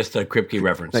didn't miss the Kripke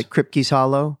reference. Like Kripke's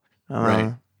Hollow?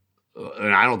 Right.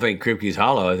 And I don't think Kripke's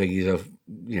hollow. I think he's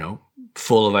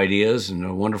full of ideas and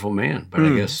a wonderful man. But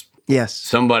I guess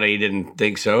somebody didn't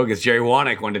think so because Jerry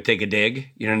Wannick wanted to take a dig.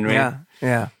 You know what I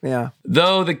mean? Yeah.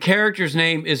 Though the character's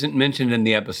name isn't mentioned in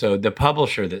the episode, the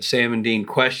publisher that Sam and Dean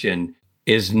question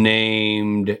is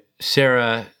named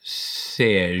Sarah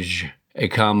Sage, a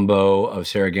combo of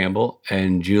Sarah Gamble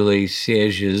and Julie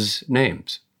Sage's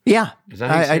names. Yeah.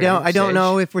 I don't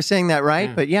know if we're saying that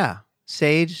right, but yeah.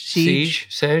 Sage.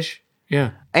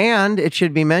 Yeah. And it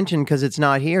should be mentioned because it's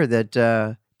not here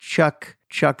that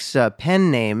Chuck's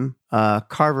pen name,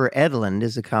 Carver Edlund,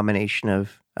 is a combination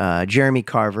of Jeremy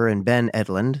Carver and Ben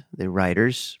Edlund, the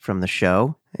writers from the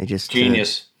show. They just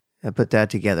genius. Put that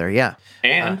together. Yeah.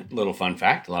 And little fun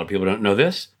fact, a lot of people don't know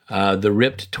this. The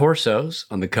ripped torsos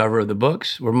on the cover of the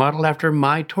books were modeled after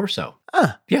my torso.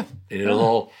 Yeah. They did a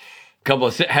little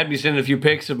had me send a few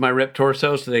pics of my ripped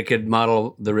torso so they could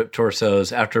model the ripped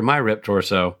torsos after my ripped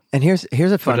torso. And here's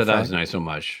a fun fact. That was nice so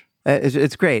much.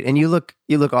 It's great. And you look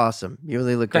awesome. You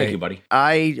really look great. Thank you, buddy.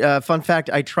 Fun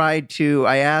fact, I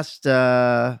asked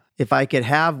if I could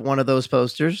have one of those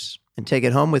posters and take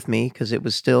it home with me because it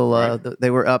was still, they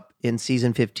were up in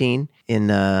season 15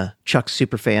 in Chuck's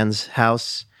superfan's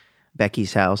house,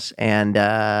 Becky's house. And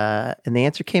the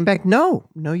answer came back, no,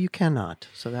 you cannot.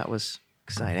 So that was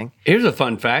exciting. Here's a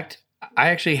fun fact. I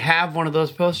actually have one of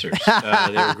those posters.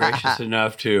 They were gracious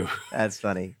enough to That's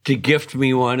funny. To gift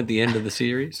me one at the end of the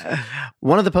series.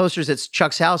 One of the posters at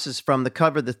Chuck's house is from the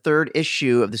cover of the 3rd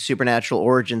issue of the Supernatural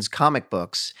Origins comic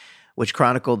books, which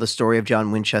chronicled the story of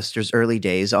John Winchester's early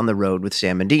days on the road with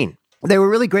Sam and Dean. They were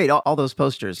really great, all those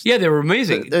posters. Yeah, they were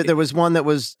amazing. There was one that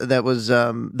was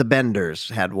the Benders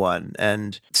had one,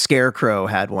 and Scarecrow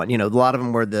had one. You know, a lot of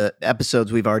them were the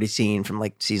episodes we've already seen from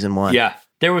like season 1. Yeah,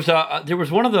 there was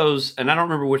one of those, and I don't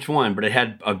remember which one, but it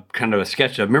had a kind of a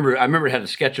sketch of. I remember it had a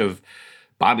sketch of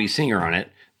Bobby Singer on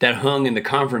it that hung in the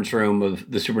conference room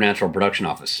of the Supernatural production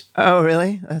office. Oh,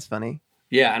 really? That's funny.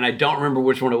 Yeah, and I don't remember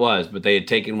which one it was, but they had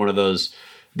taken one of those.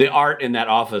 The art in that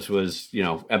office was,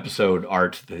 episode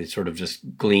art that they sort of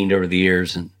just gleaned over the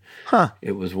years, and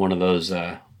it was one of those.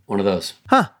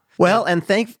 Huh. Well, and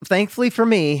thankfully for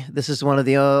me, this is one of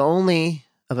the only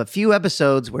of a few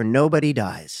episodes where nobody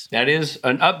dies. That is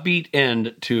an upbeat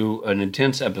end to an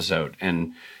intense episode,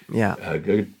 and a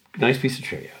good, nice piece of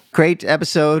trivia. Great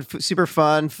episode, super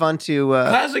fun to...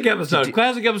 Classic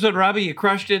episode, Robbie. You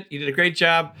crushed it. You did a great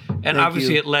job. And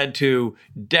obviously it led to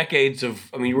decades of...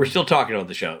 I mean, we're still talking about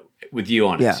the show with you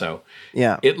on it. So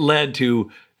it led to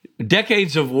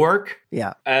decades of work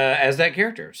as that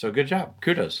character. So good job.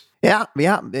 Kudos. Yeah.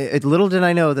 Little did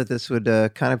I know that this would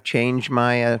kind of change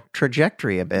my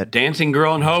trajectory a bit. Dancing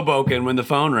girl in Hoboken when the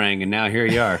phone rang, and now here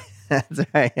you are. That's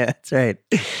right. I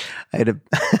had a...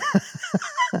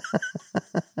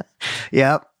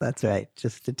 Yep, that's right.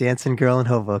 Just a dancing girl in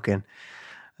Hoboken,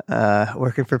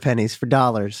 working for pennies for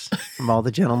dollars from all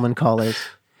the gentlemen callers.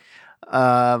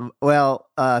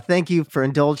 Thank you for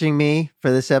indulging me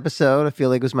for this episode. I feel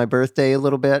like it was my birthday a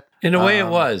little bit. In a way it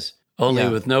was, only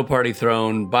with no party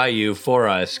thrown by you for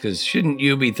us, because shouldn't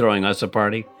you be throwing us a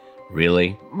party?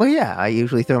 Really? Well, yeah, I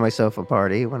usually throw myself a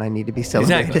party when I need to be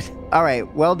celebrated. Exactly. All right,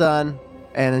 well done.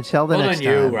 And until the next time.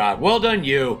 Well done you, Rob. Well done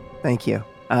you. Thank you.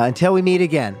 Until we meet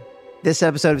again. This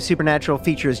episode of Supernatural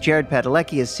features Jared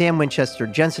Padalecki as Sam Winchester,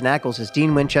 Jensen Ackles as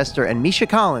Dean Winchester, and Misha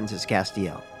Collins as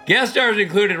Castiel. Guest stars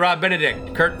included Rob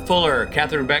Benedict, Kurt Fuller,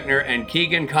 Catherine Beckner, and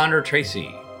Keegan Connor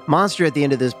Tracy. Monster at the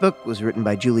End of This Book was written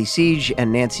by Julie Siege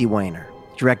and Nancy Weiner.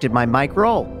 Directed by Mike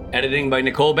Rohl. Editing by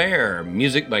Nicole Baer.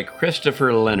 Music by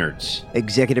Christopher Leonards.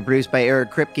 Executive produced by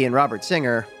Eric Kripke and Robert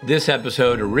Singer. This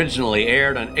episode originally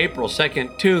aired on April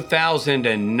 2nd,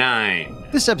 2009.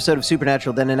 This episode of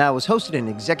Supernatural Then and Now was hosted and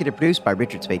executive produced by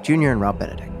Richard Speight Jr. and Rob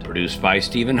Benedict. Produced by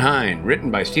Stephen Hine.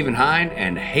 Written by Stephen Hine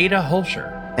and Haida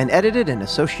Holscher. and edited and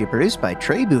associate produced by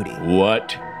Trey Booty.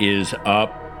 What is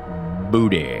up,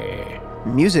 Booty?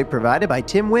 Music provided by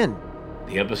Tim Wynn.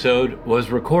 The episode was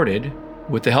recorded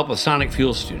with the help of Sonic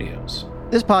Fuel Studios.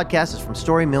 This podcast is from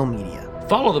Story Mill Media.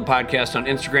 Follow the podcast on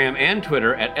Instagram and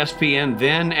Twitter at SPN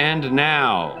Then and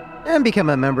Now. And become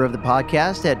a member of the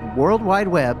podcast at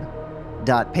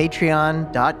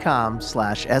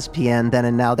worldwideweb.patreon.com/SPN Then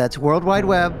and Now. That's World Wide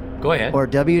Web. Go ahead. Or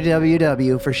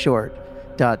www for short,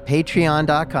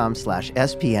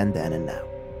 .patreon.com/SPN Then and Now.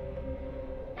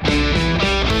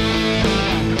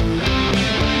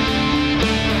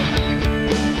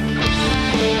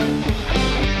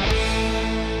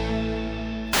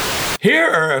 Here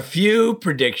are a few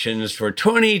predictions for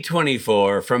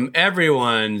 2024 from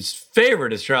everyone's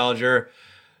favorite astrologer,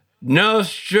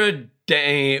 Nostradamus.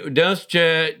 I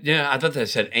thought that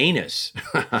said anus.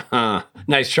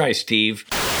 Nice try, Steve.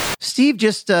 Steve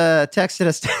just texted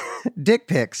us dick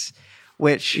pics,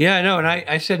 which... Yeah, I know, and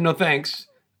I said no thanks.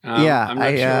 I'm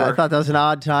not sure. I thought that was an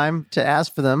odd time to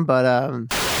ask for them, but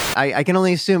I can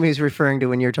only assume he's referring to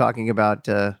when you're talking about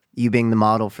you being the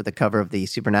model for the cover of the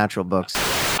Supernatural books.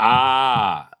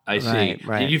 Ah, I see.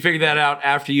 Right. Did you figure that out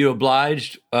after you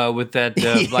obliged with that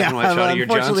black and white shot of your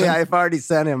Johnson? Unfortunately, I've already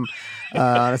sent him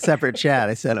on a separate chat.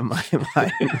 I sent him my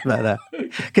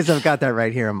because I've got that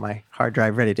right here on my hard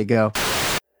drive ready to go.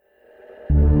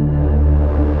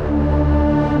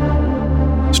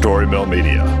 Story Mill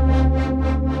Media.